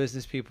 phenomenal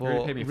business people. You're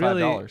gonna pay me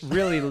really, $5.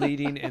 really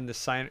leading in the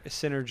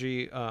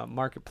Synergy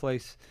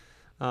marketplace,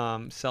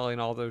 selling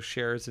all those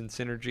shares in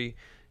Synergy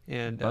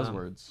and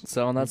Buzzwords.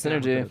 Selling that We're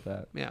good synergy. at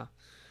that. Yeah.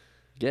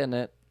 Getting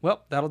it.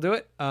 Well, that'll do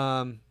it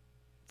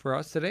for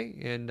us today,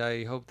 and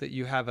I hope that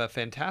you have a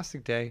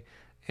fantastic day.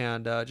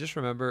 And just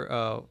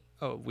remember,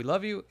 we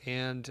love you,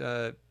 and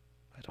I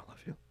don't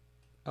love you.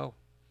 well,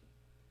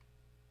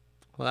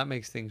 that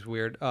makes things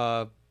weird.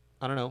 I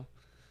don't know.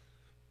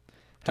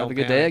 Have Don't a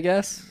good day, panic. I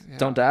guess. Yeah.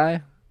 Don't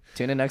die.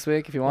 Tune in next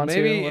week if you want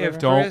Maybe to. if whatever.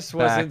 Don't Chris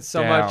wasn't back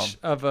so down. much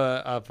of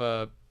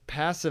a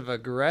passive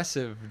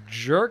aggressive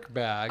jerk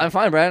bag, I'm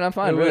fine, Brandon. I'm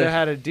fine. we would Really. have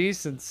had a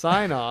decent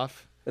sign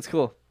off. It's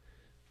cool.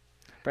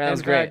 Brandon, that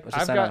was great. Let's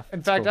just sign off. In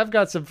It's fact, cool. I've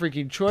got some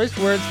freaking choice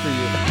words for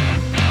you.